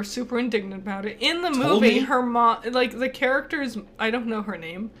 Yeah, they were super indignant about it. In the Told movie, me- her mom, like, the character's, I don't know her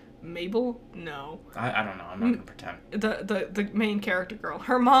name, Mabel? No. I don't know. I'm not gonna pretend. The main character girl.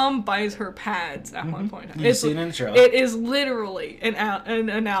 Her mom buys her pads at one point. You've seen it in the show. It is literally an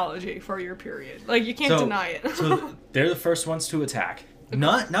analogy for your period. Like, you can't deny it. So they're the first ones to attack.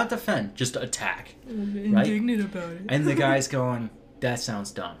 Not defend, just attack. Indignant about it. And the guy's going, that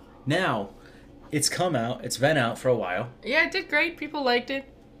sounds dumb. Now, it's come out. It's been out for a while. Yeah, it did great. People liked it.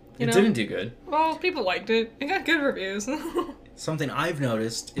 It didn't do good. Well, people liked it. It got good reviews. Something I've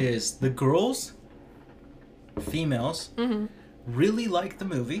noticed is the girls, females, really like the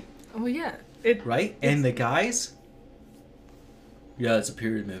movie. Oh, yeah. Right? And the guys, yeah, it's a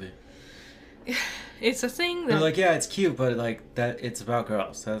period movie. It's a thing that... They're like, yeah, it's cute, but like that, it's about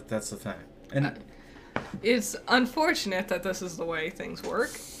girls. That's the thing. And it's unfortunate that this is the way things work,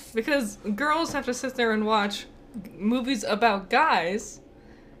 because girls have to sit there and watch movies about guys,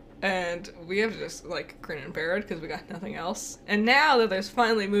 and we have to just, like, grin and bear it because we got nothing else. And now that there's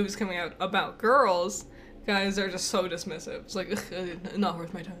finally movies coming out about girls, guys are just so dismissive. It's like, not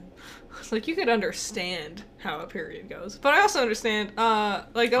worth my time. It's like, you could understand how a period goes. But I also understand,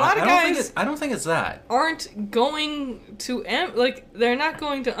 like, a lot of guys... I don't think it's that. Aren't going to... they're not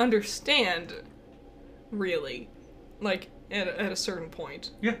going to understand, really. Like, at a certain point.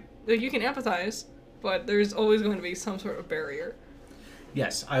 Yeah. Like, you can empathize, but there's always going to be some sort of barrier.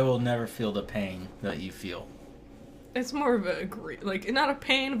 Yes, I will never feel the pain that you feel. It's more of not a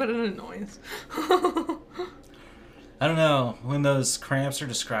pain, but an annoyance. I don't know. When those cramps are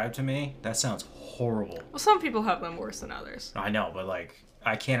described to me, that sounds horrible. Well, some people have them worse than others. I know, but like,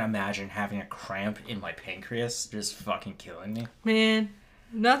 I can't imagine having a cramp in my pancreas just fucking killing me. Man,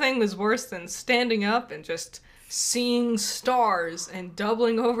 nothing was worse than standing up and just seeing stars and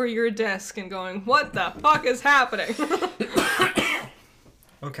doubling over your desk and going, what the fuck is happening?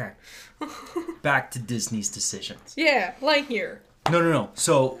 Okay. Back to Disney's decisions. Yeah, Lightyear. No.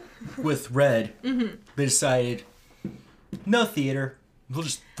 So, with Red, they decided, no theater. We'll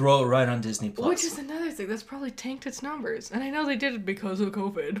just throw it right on Disney+. Which is another thing. That's probably tanked its numbers. And I know they did it because of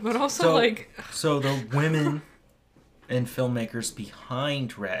COVID, but also, So the women and filmmakers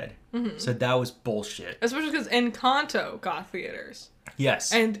behind Red said that was bullshit. Especially because Encanto got theaters.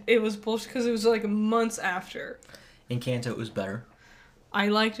 Yes. And it was bullshit because it was, like, months after. Encanto was better. I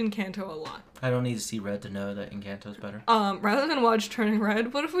liked Encanto a lot. I don't need to see Red to know that Encanto's better. Rather than watch Turning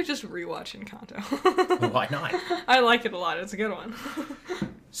Red, what if we just rewatch Encanto? Well, why not? I like it a lot. It's a good one.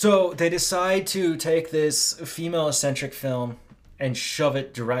 So they decide to take this female-centric film and shove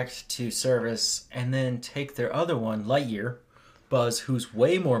it direct to service, and then take their other one, Lightyear, Buzz, who's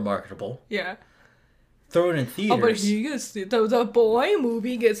way more marketable. Yeah. Throw it in theaters. Oh, but he gets the boy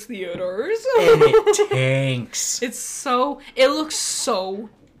movie gets theaters. And it tanks. It looks so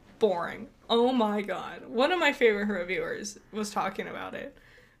boring. Oh my god. One of my favorite reviewers was talking about it.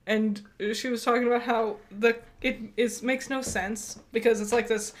 And she was talking about how it makes no sense because it's like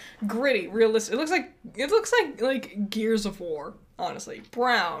this gritty, realistic. It looks like Gears of War, honestly.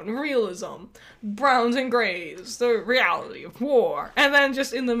 Brown, realism, browns and grays, the reality of war. And then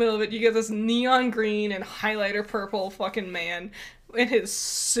just in the middle of it, you get this neon green and highlighter purple fucking man in his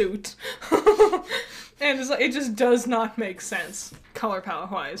suit. And it's like, it just does not make sense, color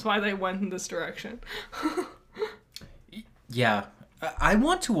palette wise, why they went in this direction. Yeah. I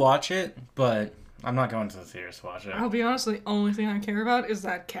want to watch it, but I'm not going to the theaters to watch it. I'll be honest, the only thing I care about is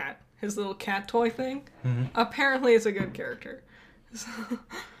that cat. His little cat toy thing. Mm-hmm. Apparently it's a good character.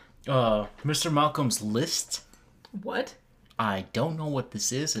 Mr. Malcolm's List? What? I don't know what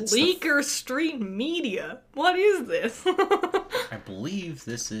this is. It's Bleecker Street Media. What is this? I believe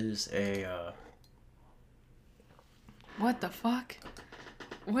this is a, What the fuck?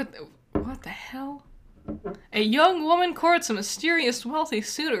 What the hell? A young woman courts a mysterious wealthy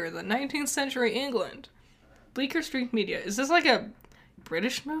suitor in the 19th century England. Bleecker Street Media. Is this like a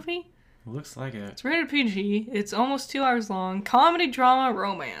British movie? Looks like it. It's rated PG. It's almost 2 hours long. Comedy, drama,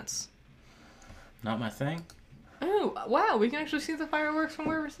 romance. Not my thing. Oh, wow. We can actually see the fireworks from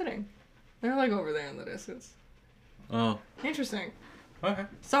where we're sitting. They're like over there in the distance. Oh. Interesting. Okay.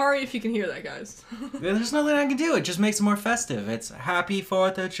 Sorry if you can hear that, guys. There's nothing I can do. It just makes it more festive. It's Happy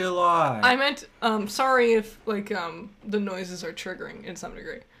 4th of July. I meant, sorry if, the noises are triggering in some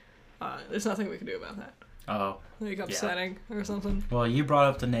degree. There's nothing we can do about that. Oh. Like upsetting or something. Well, you brought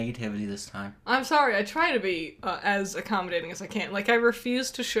up the negativity this time. I'm sorry. I try to be as accommodating as I can. Like, I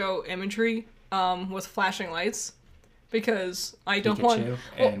refuse to show imagery with flashing lights because I don't want... Pikachu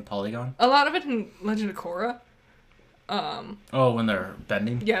and Polygon? A lot of it in Legend of Korra. When they're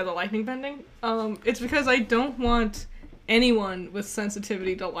bending? Yeah, the lightning bending. It's because I don't want anyone with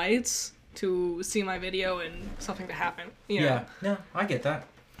sensitivity to lights to see my video and something to happen. You know? Yeah, no, I get that.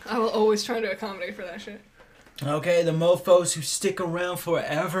 I will always try to accommodate for that shit. Okay, the mofos who stick around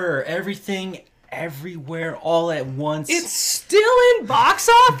forever. Everything, everywhere, all at once. It's still in box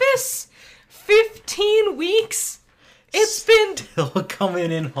office? 15 weeks? It's been... Still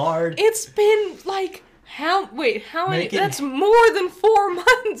coming in hard. It's been, like... how many? That's more than 4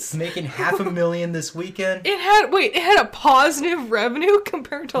 months. Making $500,000 this weekend. It had a positive revenue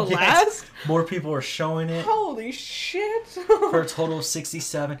compared to last? More people are showing it. Holy shit. For a total of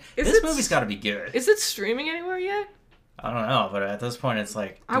 67. This movie's got to be good. Is it streaming anywhere yet? I don't know, but at this point it's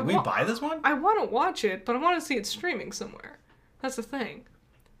like, did we buy this one? I want to watch it, but I want to see it streaming somewhere. That's the thing.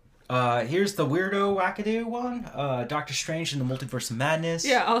 Here's the weirdo wackadoo one. Doctor Strange and the Multiverse of Madness.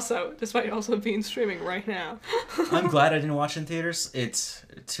 Yeah, also, despite also being streaming right now. I'm glad I didn't watch it in theaters. It's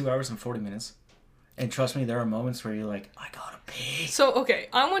 2 hours and 40 minutes. And trust me, there are moments where you're like, I gotta pee. So, okay,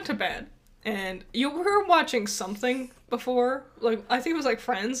 I went to bed, and you were watching something before. Like, I think it was like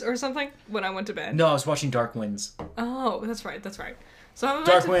Friends or something when I went to bed. No, I was watching Dark Winds. Oh, that's right. So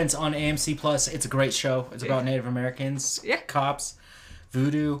Dark Winds on AMC Plus. It's a great show. It's about Native Americans, cops,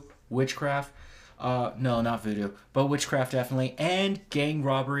 voodoo, witchcraft. No, not voodoo, but witchcraft definitely, and gang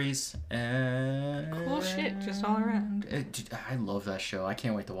robberies and cool shit just all around. I love that show. I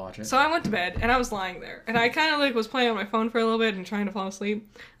can't wait to watch it. So I went to bed and I was lying there and I kind of like was playing on my phone for a little bit and trying to fall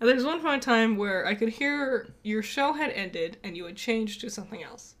asleep. And there's one point in time where I could hear your show had ended and you had changed to something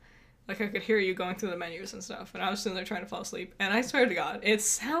else. Like I could hear you going through the menus and stuff, and I was sitting there trying to fall asleep. And I swear to God, it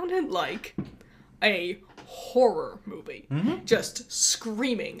sounded like a horror movie. Mm-hmm. Just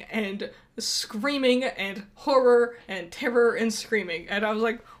screaming and horror and terror and screaming. And I was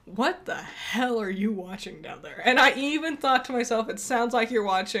like, what the hell are you watching down there? And I even thought to myself, it sounds like you're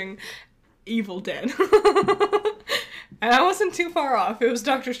watching Evil Dead. And I wasn't too far off. It was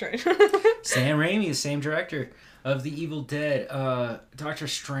Doctor Strange. Sam Raimi, the same director of The Evil Dead. Doctor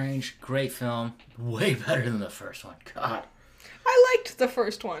Strange, great film. Way better than the first one. God. I liked the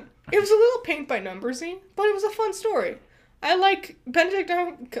first one. It was a little paint by numbersy, but it was a fun story. I like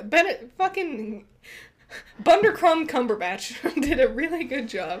fucking Bundercrumb Cumberbatch did a really good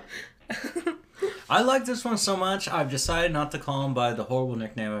job. I like this one so much, I've decided not to call him by the horrible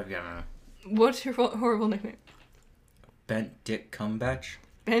nickname I've given him. What's your horrible nickname? Bent Dick Cumberbatch.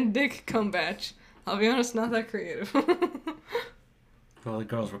 Bent Dick Cumberbatch. I'll be honest, not that creative. Well, the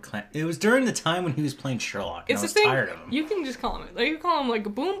girls were it was during the time when he was playing Sherlock, and I was tired of him. You can just call him it. Like, you call him like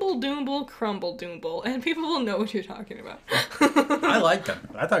Boomble Doomble Crumble Doomble, and people will know what you're talking about. I liked him.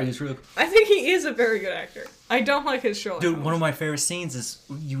 I thought he was really cool. I think he is a very good actor. I don't like his Sherlock. Dude, one of my favorite scenes is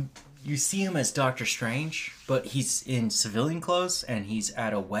you see him as Doctor Strange, but he's in civilian clothes, and he's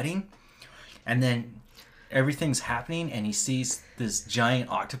at a wedding, and then everything's happening, and he sees this giant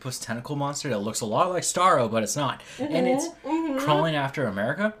octopus tentacle monster that looks a lot like Starro, but it's not. Mm-hmm, and it's crawling after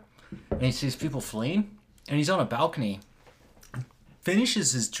America, and he sees people fleeing, and he's on a balcony,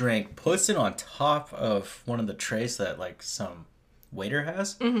 finishes his drink, puts it on top of one of the trays that, like, some waiter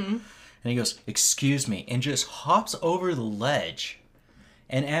has, and he goes, "Excuse me," and just hops over the ledge.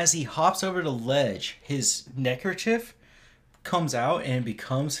 And as he hops over the ledge, his neckerchief comes out and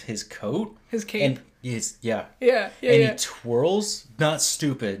becomes his coat. His cape. And Yeah. And he twirls, not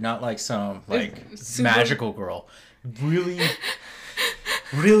stupid, not like some magical girl.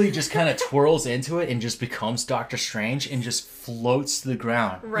 Really just kind of twirls into it and just becomes Doctor Strange and just floats to the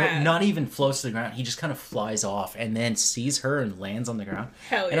ground. Well, not even floats to the ground. He just kind of flies off and then sees her and lands on the ground.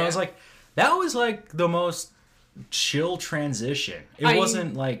 Hell yeah. And I was like, that was like the most chill transition. It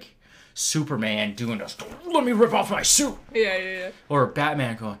wasn't like Superman doing this, "Let me rip off my suit." Yeah. Or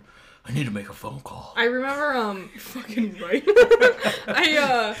Batman going, "I need to make a phone call." I remember, fucking right.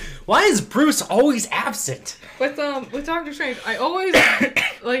 Why is Bruce always absent? With Doctor Strange, I always,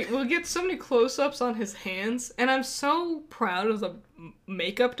 we'll get so many close-ups on his hands, and I'm so proud of the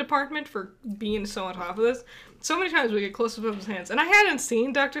makeup department for being so on top of this. So many times we get close-ups of his hands, and I hadn't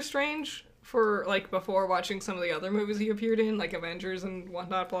seen Doctor Strange for, before watching some of the other movies he appeared in, like Avengers and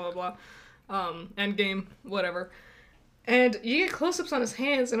whatnot, blah, blah, blah, Endgame, whatever. And you get close-ups on his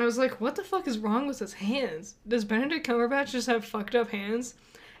hands, and I was like, what the fuck is wrong with his hands? Does Benedict Cumberbatch just have fucked up hands?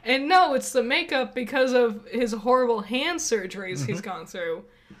 And no, it's the makeup because of his horrible hand surgeries he's gone through.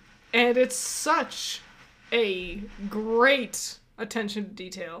 And it's such a great attention to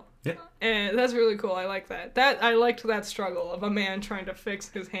detail. Yeah. And that's really cool. I like that. I liked that struggle of a man trying to fix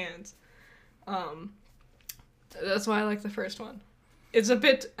his hands. That's why I like the first one. It's a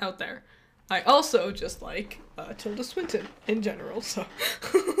bit out there. I also just like Tilda Swinton in general, so...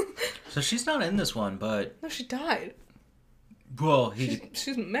 So she's not in this one, but... No, she died. Well,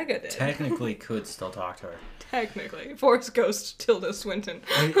 she's mega dead. technically could still talk to her. Technically. Forest Ghost Tilda Swinton.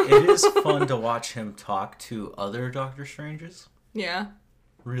 It is fun to watch him talk to other Doctor Stranges. Yeah.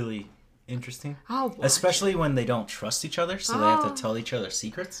 Really interesting. I'll watch Especially when they don't trust each other, so they have to tell each other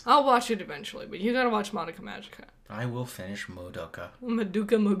secrets. I'll watch it eventually, but you gotta watch Madoka Magica. I will finish Modoka.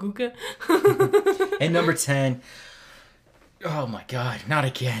 Maguka. And number 10. Oh my god, not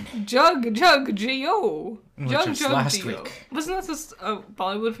again. Jug Geo. Which was last Geo. week. Wasn't that this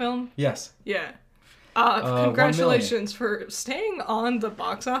Bollywood film? Yes. Yeah. 1 Congratulations for staying on the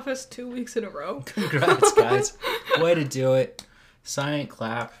box office 2 weeks in a row. Congrats, guys. Way to do it. Silent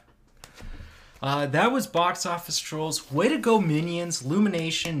clap. That was Box Office Trolls. Way to go, Minions.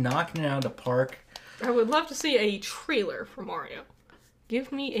 Illumination knocking it out of the park. I would love to see a trailer for Mario.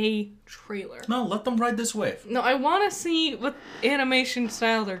 Give me a trailer. No, let them ride this wave. No, I want to see what animation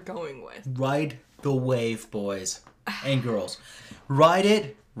style they're going with. Ride the wave, boys and girls. Ride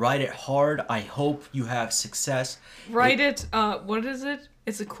it. Ride it hard. I hope you have success. What is it?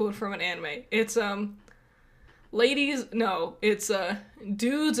 It's a quote from an anime. It's, it's,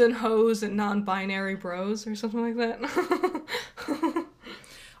 dudes and hoes and non-binary bros or something like that.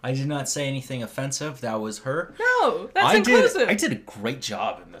 I did not say anything offensive. That was her. No, that's inclusive. I did a great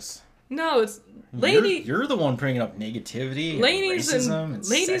job in this. No, it's lady. You're the one bringing up negativity, ladies and racism, and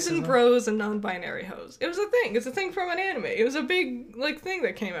ladies sexism. and bros and non-binary hoes. It was a thing. It's a thing from an anime. It was a big thing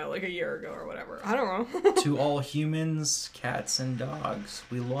that came out like a year ago or whatever. I don't know. To all humans, cats, and dogs,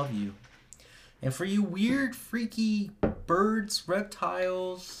 we love you. And for you weird, freaky birds,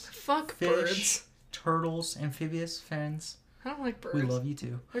 reptiles, Fuck fish, birds. turtles, amphibious fans, I don't like birds. we love you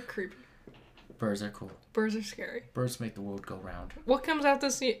too. They're creepy. Birds are cool. Birds are scary. Birds make the world go round. What comes out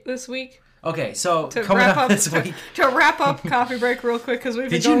this week? Okay, so To coming wrap up up this week. To wrap up coffee break real quick because we've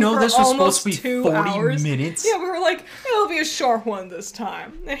been Did you going know for this was almost supposed to be 2 40 hours. minutes? Yeah, we were like, it'll be a short one this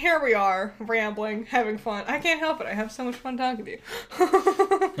time. And here we are, rambling, having fun. I can't help it. I have so much fun talking to you.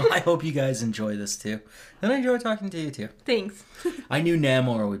 I hope you guys enjoy this too. And I enjoy talking to you too. Thanks. I knew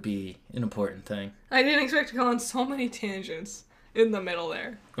Namor would be an important thing. I didn't expect to go on so many tangents in the middle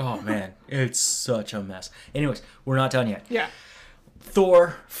there. Oh man, it's such a mess. Anyways, we're not done yet. Yeah.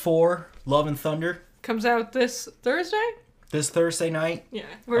 Thor 4, Love and Thunder. Comes out this Thursday? This Thursday night. Yeah.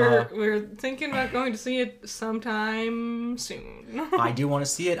 We're thinking about going to see it sometime soon. I do want to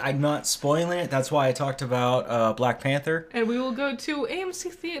see it. I'm not spoiling it. That's why I talked about Black Panther. And we will go to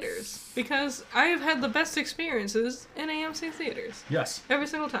AMC theaters because I have had the best experiences in AMC theaters. Yes. Every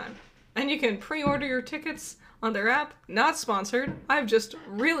single time. And you can pre-order your tickets on their app. Not sponsored. I've just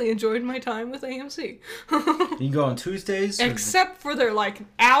really enjoyed my time with AMC. You can go on Tuesdays. Except for their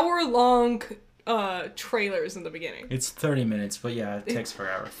hour-long trailers in the beginning. It's 30 minutes, but yeah, it takes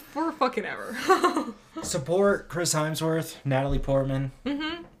forever. For fucking ever. Support Chris Hemsworth, Natalie Portman.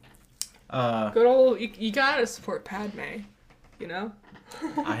 Mm-hmm. Good old, you gotta support Padme, you know?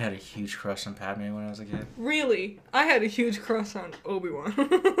 I had a huge crush on Padme when I was a kid. Really? I had a huge crush on Obi-Wan.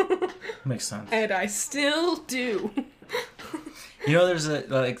 Makes sense. And I still do. You know, there's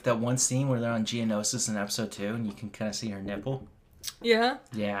that one scene where they're on Geonosis in episode 2, and you can kind of see her nipple. Yeah?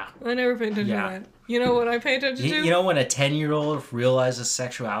 Yeah. I never paid attention to that. You know what I pay attention to? You know when a 10-year-old realizes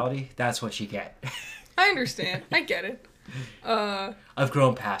sexuality? That's what you get. I understand. I get it. I've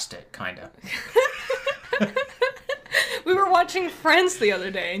grown past it, kind of. We were watching Friends the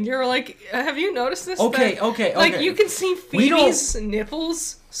other day, and you're like, have you noticed this? Okay. Like, you can see Phoebe's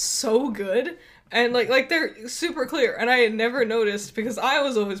nipples so good, and like they're super clear, and I had never noticed because I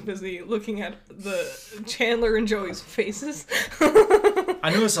was always busy looking at the Chandler and Joey's faces.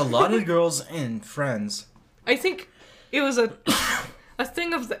 I noticed a lot of girls in Friends. I think it was a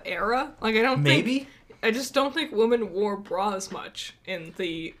thing of the era. Like, I just don't think women wore bras much in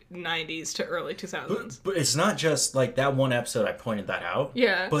the 90s to early 2000s. But it's not just like that one episode I pointed that out.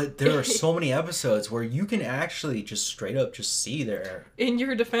 Yeah. But there are so many episodes where you can actually just straight up just see their... In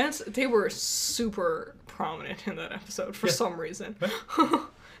your defense, they were super prominent in that episode for some reason.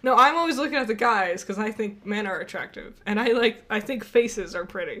 No, I'm always looking at the guys because I think men are attractive. And I think faces are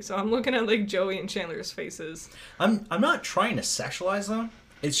pretty. So I'm looking at like Joey and Chandler's faces. I'm not trying to sexualize them.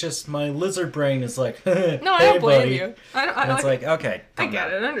 It's just my lizard brain is like, no, hey, I don't blame buddy. you. It's like, okay. I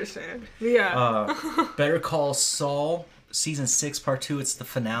get it. I understand. Yeah. Better Call Saul, Season 6, Part 2. It's the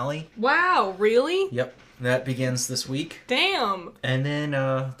finale. Wow, really? Yep. That begins this week. Damn. And then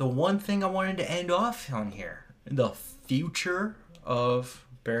the one thing I wanted to end off on here. The future of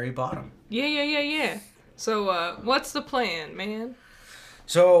Barry Bottom. Yeah. So, what's the plan, man?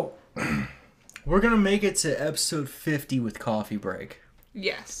 So, we're going to make it to episode 50 with Coffee Break.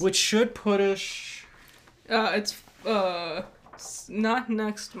 Yes. Which should put us... It's Not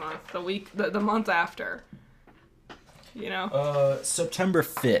next month. The month after. You know? September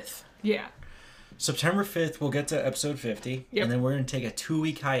 5th. Yeah. September 5th, we'll get to episode 50. Yep. And then we're going to take a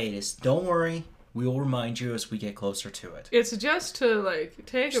 2-week hiatus. Don't worry. We will remind you as we get closer to it. It's just to, like,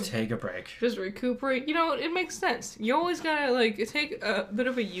 take a break. Just recuperate. You know, it makes sense. You always gotta, like, take a bit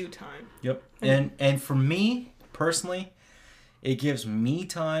of a you time. Yep. And for me, personally, it gives me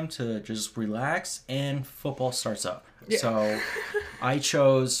time to just relax, and football starts up. Yeah. So I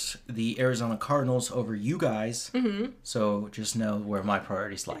chose the Arizona Cardinals over you guys. Mm-hmm. So just know where my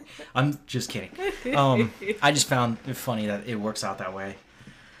priorities lie. I'm just kidding. I just found it funny that it works out that way.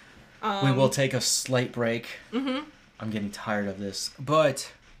 We will take a slight break. Mm-hmm. I'm getting tired of this.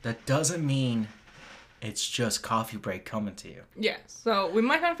 But that doesn't mean it's just coffee break coming to you. Yeah, so we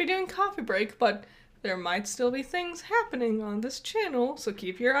might not be doing coffee break, but there might still be things happening on this channel, so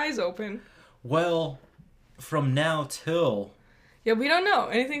keep your eyes open. Well, from now till... Yeah, we don't know.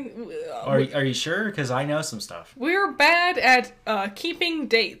 Anything... Are you sure? Because I know some stuff. We're bad at keeping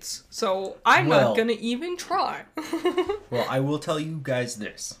dates, so I'm not going to even try. Well, I will tell you guys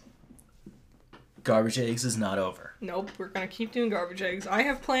this. Garbage Eggs is not over. Nope, we're going to keep doing Garbage Eggs. I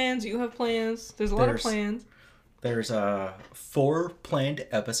have plans, you have plans. There's a lot of plans. There's 4 planned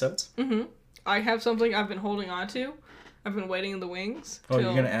episodes. Mm-hmm. I have something I've been holding on to. I've been waiting in the wings. Oh,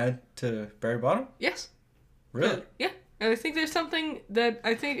 you're going to add to Barry Bottom? Yes. Really? Yeah. And I think there's something that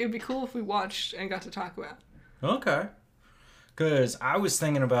I think it'd be cool if we watched and got to talk about. Okay. Because I was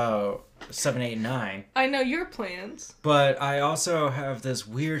thinking about 7, 8, 9. I know your plans. But I also have this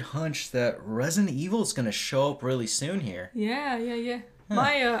weird hunch that Resident Evil is going to show up really soon here. Yeah. Huh.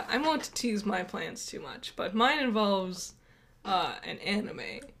 I won't tease my plans too much, but mine involves an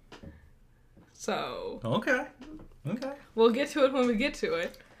anime. So... Okay. We'll get to it when we get to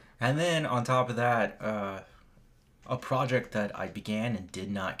it. And then, on top of that, a project that I began and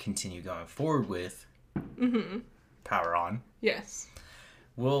did not continue going forward with. Mm-hmm. Power On. Yes.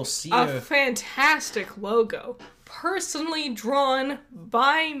 We'll see a fantastic logo. Personally drawn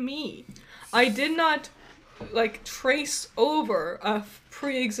by me. I did not, trace over a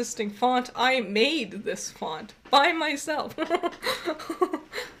pre-existing font. I made this font by myself.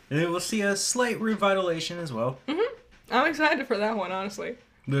 And we'll see a slight revitalization as well. Mm-hmm. I'm excited for that one, honestly.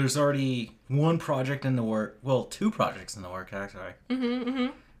 There's already one project in the work. Well, 2 projects in the work, actually. Mm-hmm.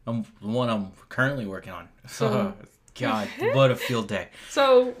 The one I'm currently working on. So, God, what a field day.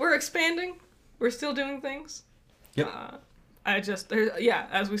 So, we're expanding. We're still doing things. Yep.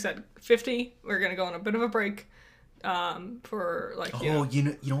 As we said, 50. We're going to go on a bit of a break. For,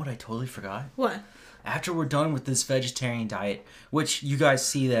 you know what I totally forgot? What? After we're done with this vegetarian diet, which you guys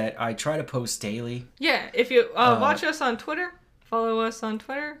see that I try to post daily. Yeah, if you watch us on Twitter, follow us on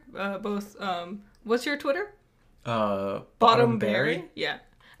Twitter, both, what's your Twitter? Bottomberry. Yeah.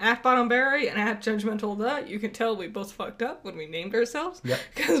 At Bottomberry and at Judgmental The. You can tell we both fucked up when we named ourselves. Yep.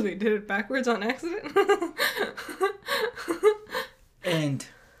 Because we did it backwards on accident. And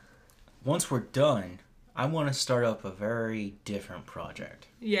once we're done, I want to start up a very different project.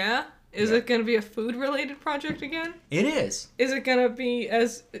 Yeah? Is it going to be a food-related project again? It is. Is it going to be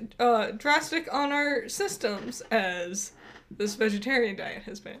as drastic on our systems as this vegetarian diet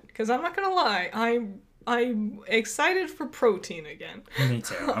has been? Because I'm not going to lie, I'm excited for protein again. Me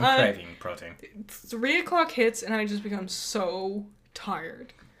too. I'm craving protein. 3 o'clock hits and I just become so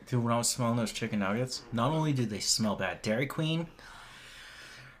tired. Dude, when I was smelling those chicken nuggets, not only did they smell bad, Dairy Queen...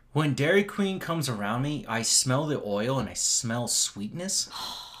 When Dairy Queen comes around me, I smell the oil and I smell sweetness,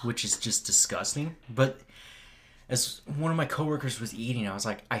 which is just disgusting. But as one of my coworkers was eating, I was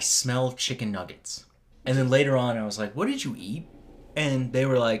like, I smell chicken nuggets. And then later on, I was like, what did you eat? And they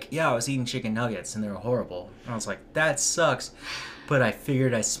were like, yeah, I was eating chicken nuggets and they were horrible. And I was like, that sucks. But I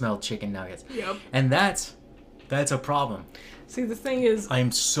figured I smelled chicken nuggets. Yep. And that's a problem. See, the thing is... I am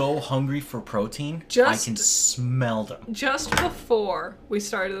so hungry for protein, I can smell them. Just before we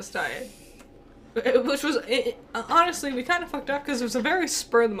started this diet, which was... honestly, we kind of fucked up because it was a very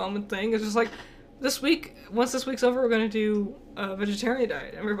spur-of-the-moment thing. It's just like, this week, once this week's over, we're going to do a vegetarian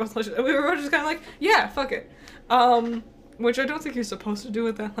diet. And we were both just kind of like, yeah, fuck it. Which I don't think you're supposed to do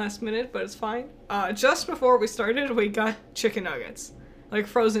at that last minute, but it's fine. Just before we started, we got chicken nuggets. Like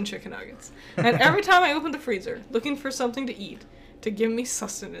frozen chicken nuggets. And every time I open the freezer, looking for something to eat, to give me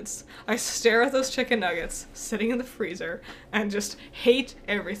sustenance, I stare at those chicken nuggets sitting in the freezer and just hate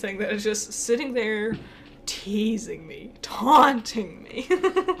everything that is just sitting there teasing me, taunting me.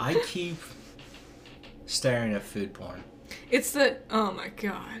 I keep staring at food porn. It's oh my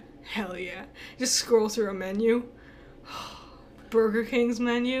god, hell yeah. Just scroll through a menu. Burger King's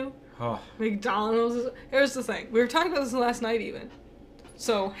menu. Oh. McDonald's. Here's the thing. We were talking about this last night even.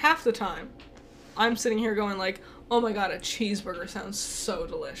 So half the time, I'm sitting here going like, oh my god, a cheeseburger sounds so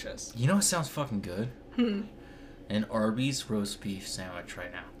delicious. You know what sounds fucking good? An Arby's roast beef sandwich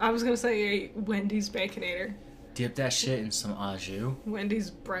right now. I was gonna say a Wendy's Baconator. Dip that shit in some au jus. Wendy's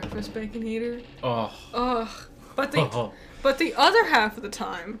breakfast Baconator. Oh. Ugh. But the other half of the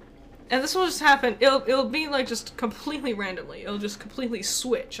time, and this will just happen, it'll be like just completely randomly. It'll just completely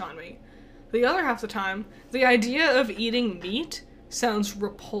switch on me. The other half of the time, the idea of eating meat sounds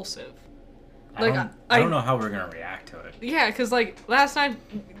repulsive. Like I don't know how we're gonna react to it. Yeah, because like last night,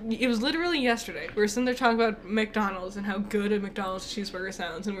 it was literally yesterday. We were sitting there talking about McDonald's and how good a McDonald's cheeseburger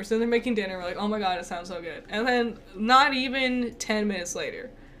sounds, and we're sitting there making dinner. We're like, oh my god, it sounds so good. And then not even 10 minutes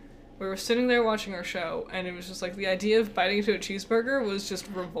later, we were sitting there watching our show, and it was just like the idea of biting into a cheeseburger was just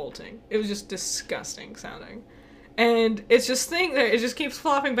revolting. It was just disgusting sounding. And it's just it just keeps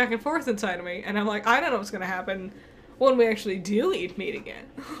flopping back and forth inside of me, and I'm like, I don't know what's gonna happen when we actually do eat meat again.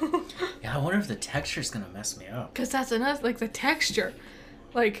 Yeah, I wonder if the texture's gonna mess me up. Because that's another, like, the texture.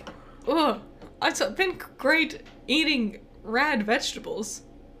 Like, ugh. It's been great eating rad vegetables.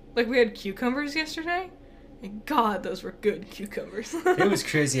 Like, we had cucumbers yesterday. And God, those were good cucumbers. It was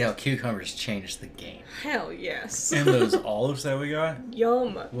crazy how cucumbers changed the game. Hell yes. And those olives that we got?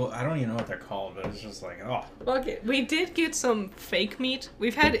 Yum. Well, I don't even know what they're called, but it's just like, oh. Fuck it. We did get some fake meat.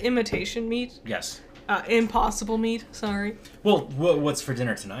 We've had imitation meat. Yes. Impossible meat, sorry. Well, what's for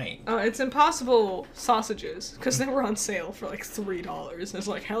dinner tonight? It's Impossible sausages, because they were on sale for like $3. And it's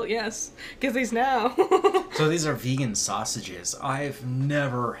like, hell yes, get these now. So these are vegan sausages. I've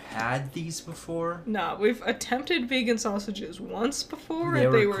never had these before. No, we've attempted vegan sausages once before, They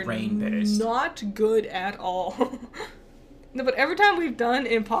and they were were grain-based. not good at all. No, but every time we've done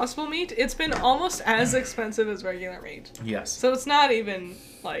Impossible meat, it's been almost as expensive as regular meat. Yes. So it's not even,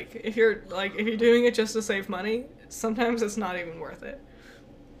 like, if you're doing it just to save money, sometimes it's not even worth it.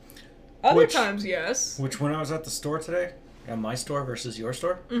 Other times, yes. Which, when I was at the store today, at my store versus your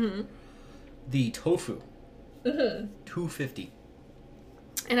store, the tofu, $2.50.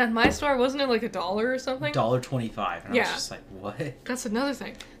 And at my store, wasn't it like $1 or something? $1.25. And I Yeah. was just like, what? That's another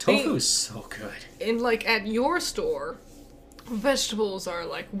thing. Tofu is so good. And, like, at your store, vegetables are,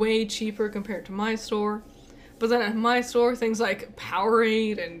 like, way cheaper compared to my store. But then at my store, things like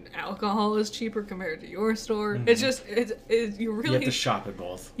Powerade and alcohol is cheaper compared to your store. It's just, you really... You have to shop at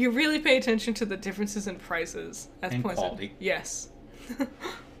both. You really pay attention to the differences in prices. And quality. Yes.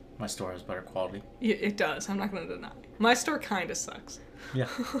 My store has better quality. It does. I'm not going to deny. My store kind of sucks. Yeah.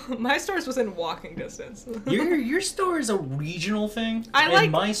 My store's within walking distance. Your store is a regional thing,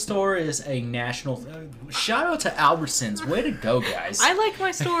 and my store is a national. Shout out to Albertsons. Way to go, guys. I like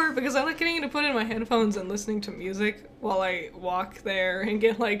my store because I like getting to put in my headphones and listening to music while I walk there and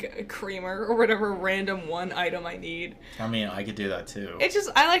get like a creamer or whatever random one item I need. I mean, I could do that too. It's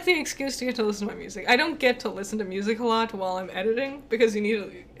just, I like the excuse to get to listen to my music. I don't get to listen to music a lot while I'm editing because you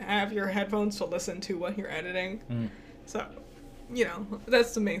need to have your headphones to listen to what you're editing. So, you know,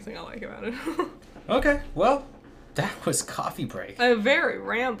 that's the main thing I like about it. Okay, well, that was coffee break. A very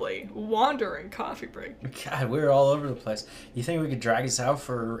rambly, wandering coffee break. God, we were all over the place. You think we could drag this out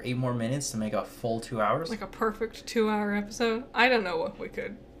for 8 more minutes to make a full 2 hours? Like a perfect 2-hour episode? I don't know what we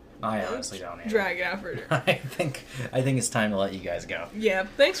could I honestly don't either. drag out for. I think it's time to let you guys go. Yeah,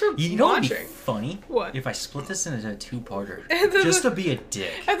 thanks for You know what'd be watching. funny? What? If I split this into a 2-parter, And then just to be a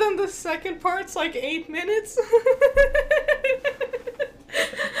dick. And then the second part's like 8 minutes.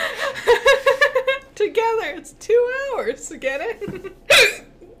 Together, it's 2 hours. Get it?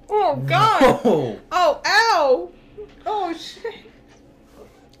 Oh God! Whoa. Oh, ow! Oh shit!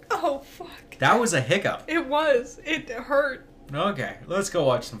 Oh fuck! That was a hiccup. It was. It hurt. Okay, let's go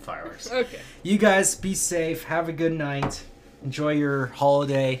watch some fireworks. Okay. You guys be safe. Have a good night. Enjoy your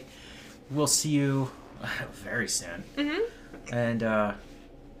holiday. We'll see you very soon. And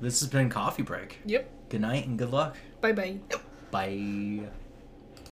this has been Coffee Break. Yep. Good night and good luck. Bye bye. Bye.